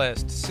draft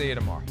list. See you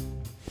tomorrow.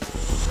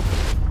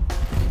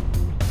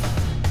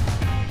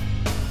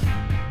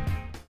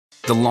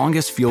 The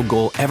longest field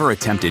goal ever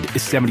attempted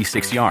is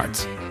 76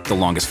 yards. The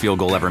longest field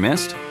goal ever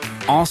missed?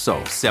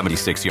 Also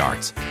 76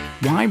 yards.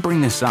 Why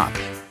bring this up?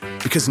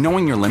 Because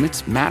knowing your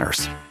limits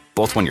matters,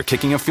 both when you're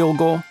kicking a field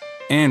goal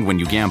and when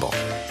you gamble.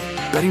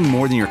 Betting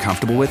more than you're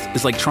comfortable with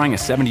is like trying a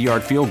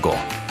 70-yard field goal.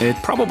 It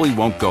probably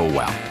won't go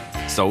well.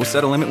 So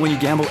set a limit when you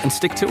gamble and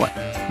stick to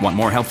it. Want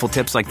more helpful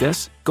tips like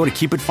this? Go to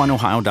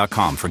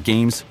keepitfunohio.com for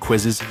games,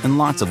 quizzes, and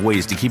lots of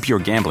ways to keep your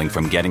gambling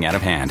from getting out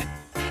of hand.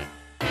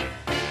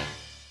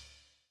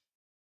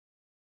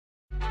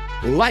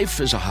 Life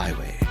is a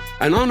highway,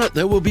 and on it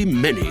there will be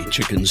many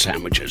chicken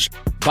sandwiches.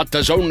 But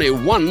there's only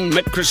one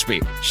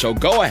McCrispy. So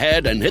go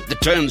ahead and hit the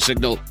turn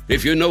signal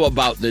if you know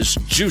about this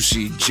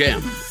juicy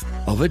gem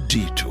of a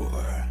detour.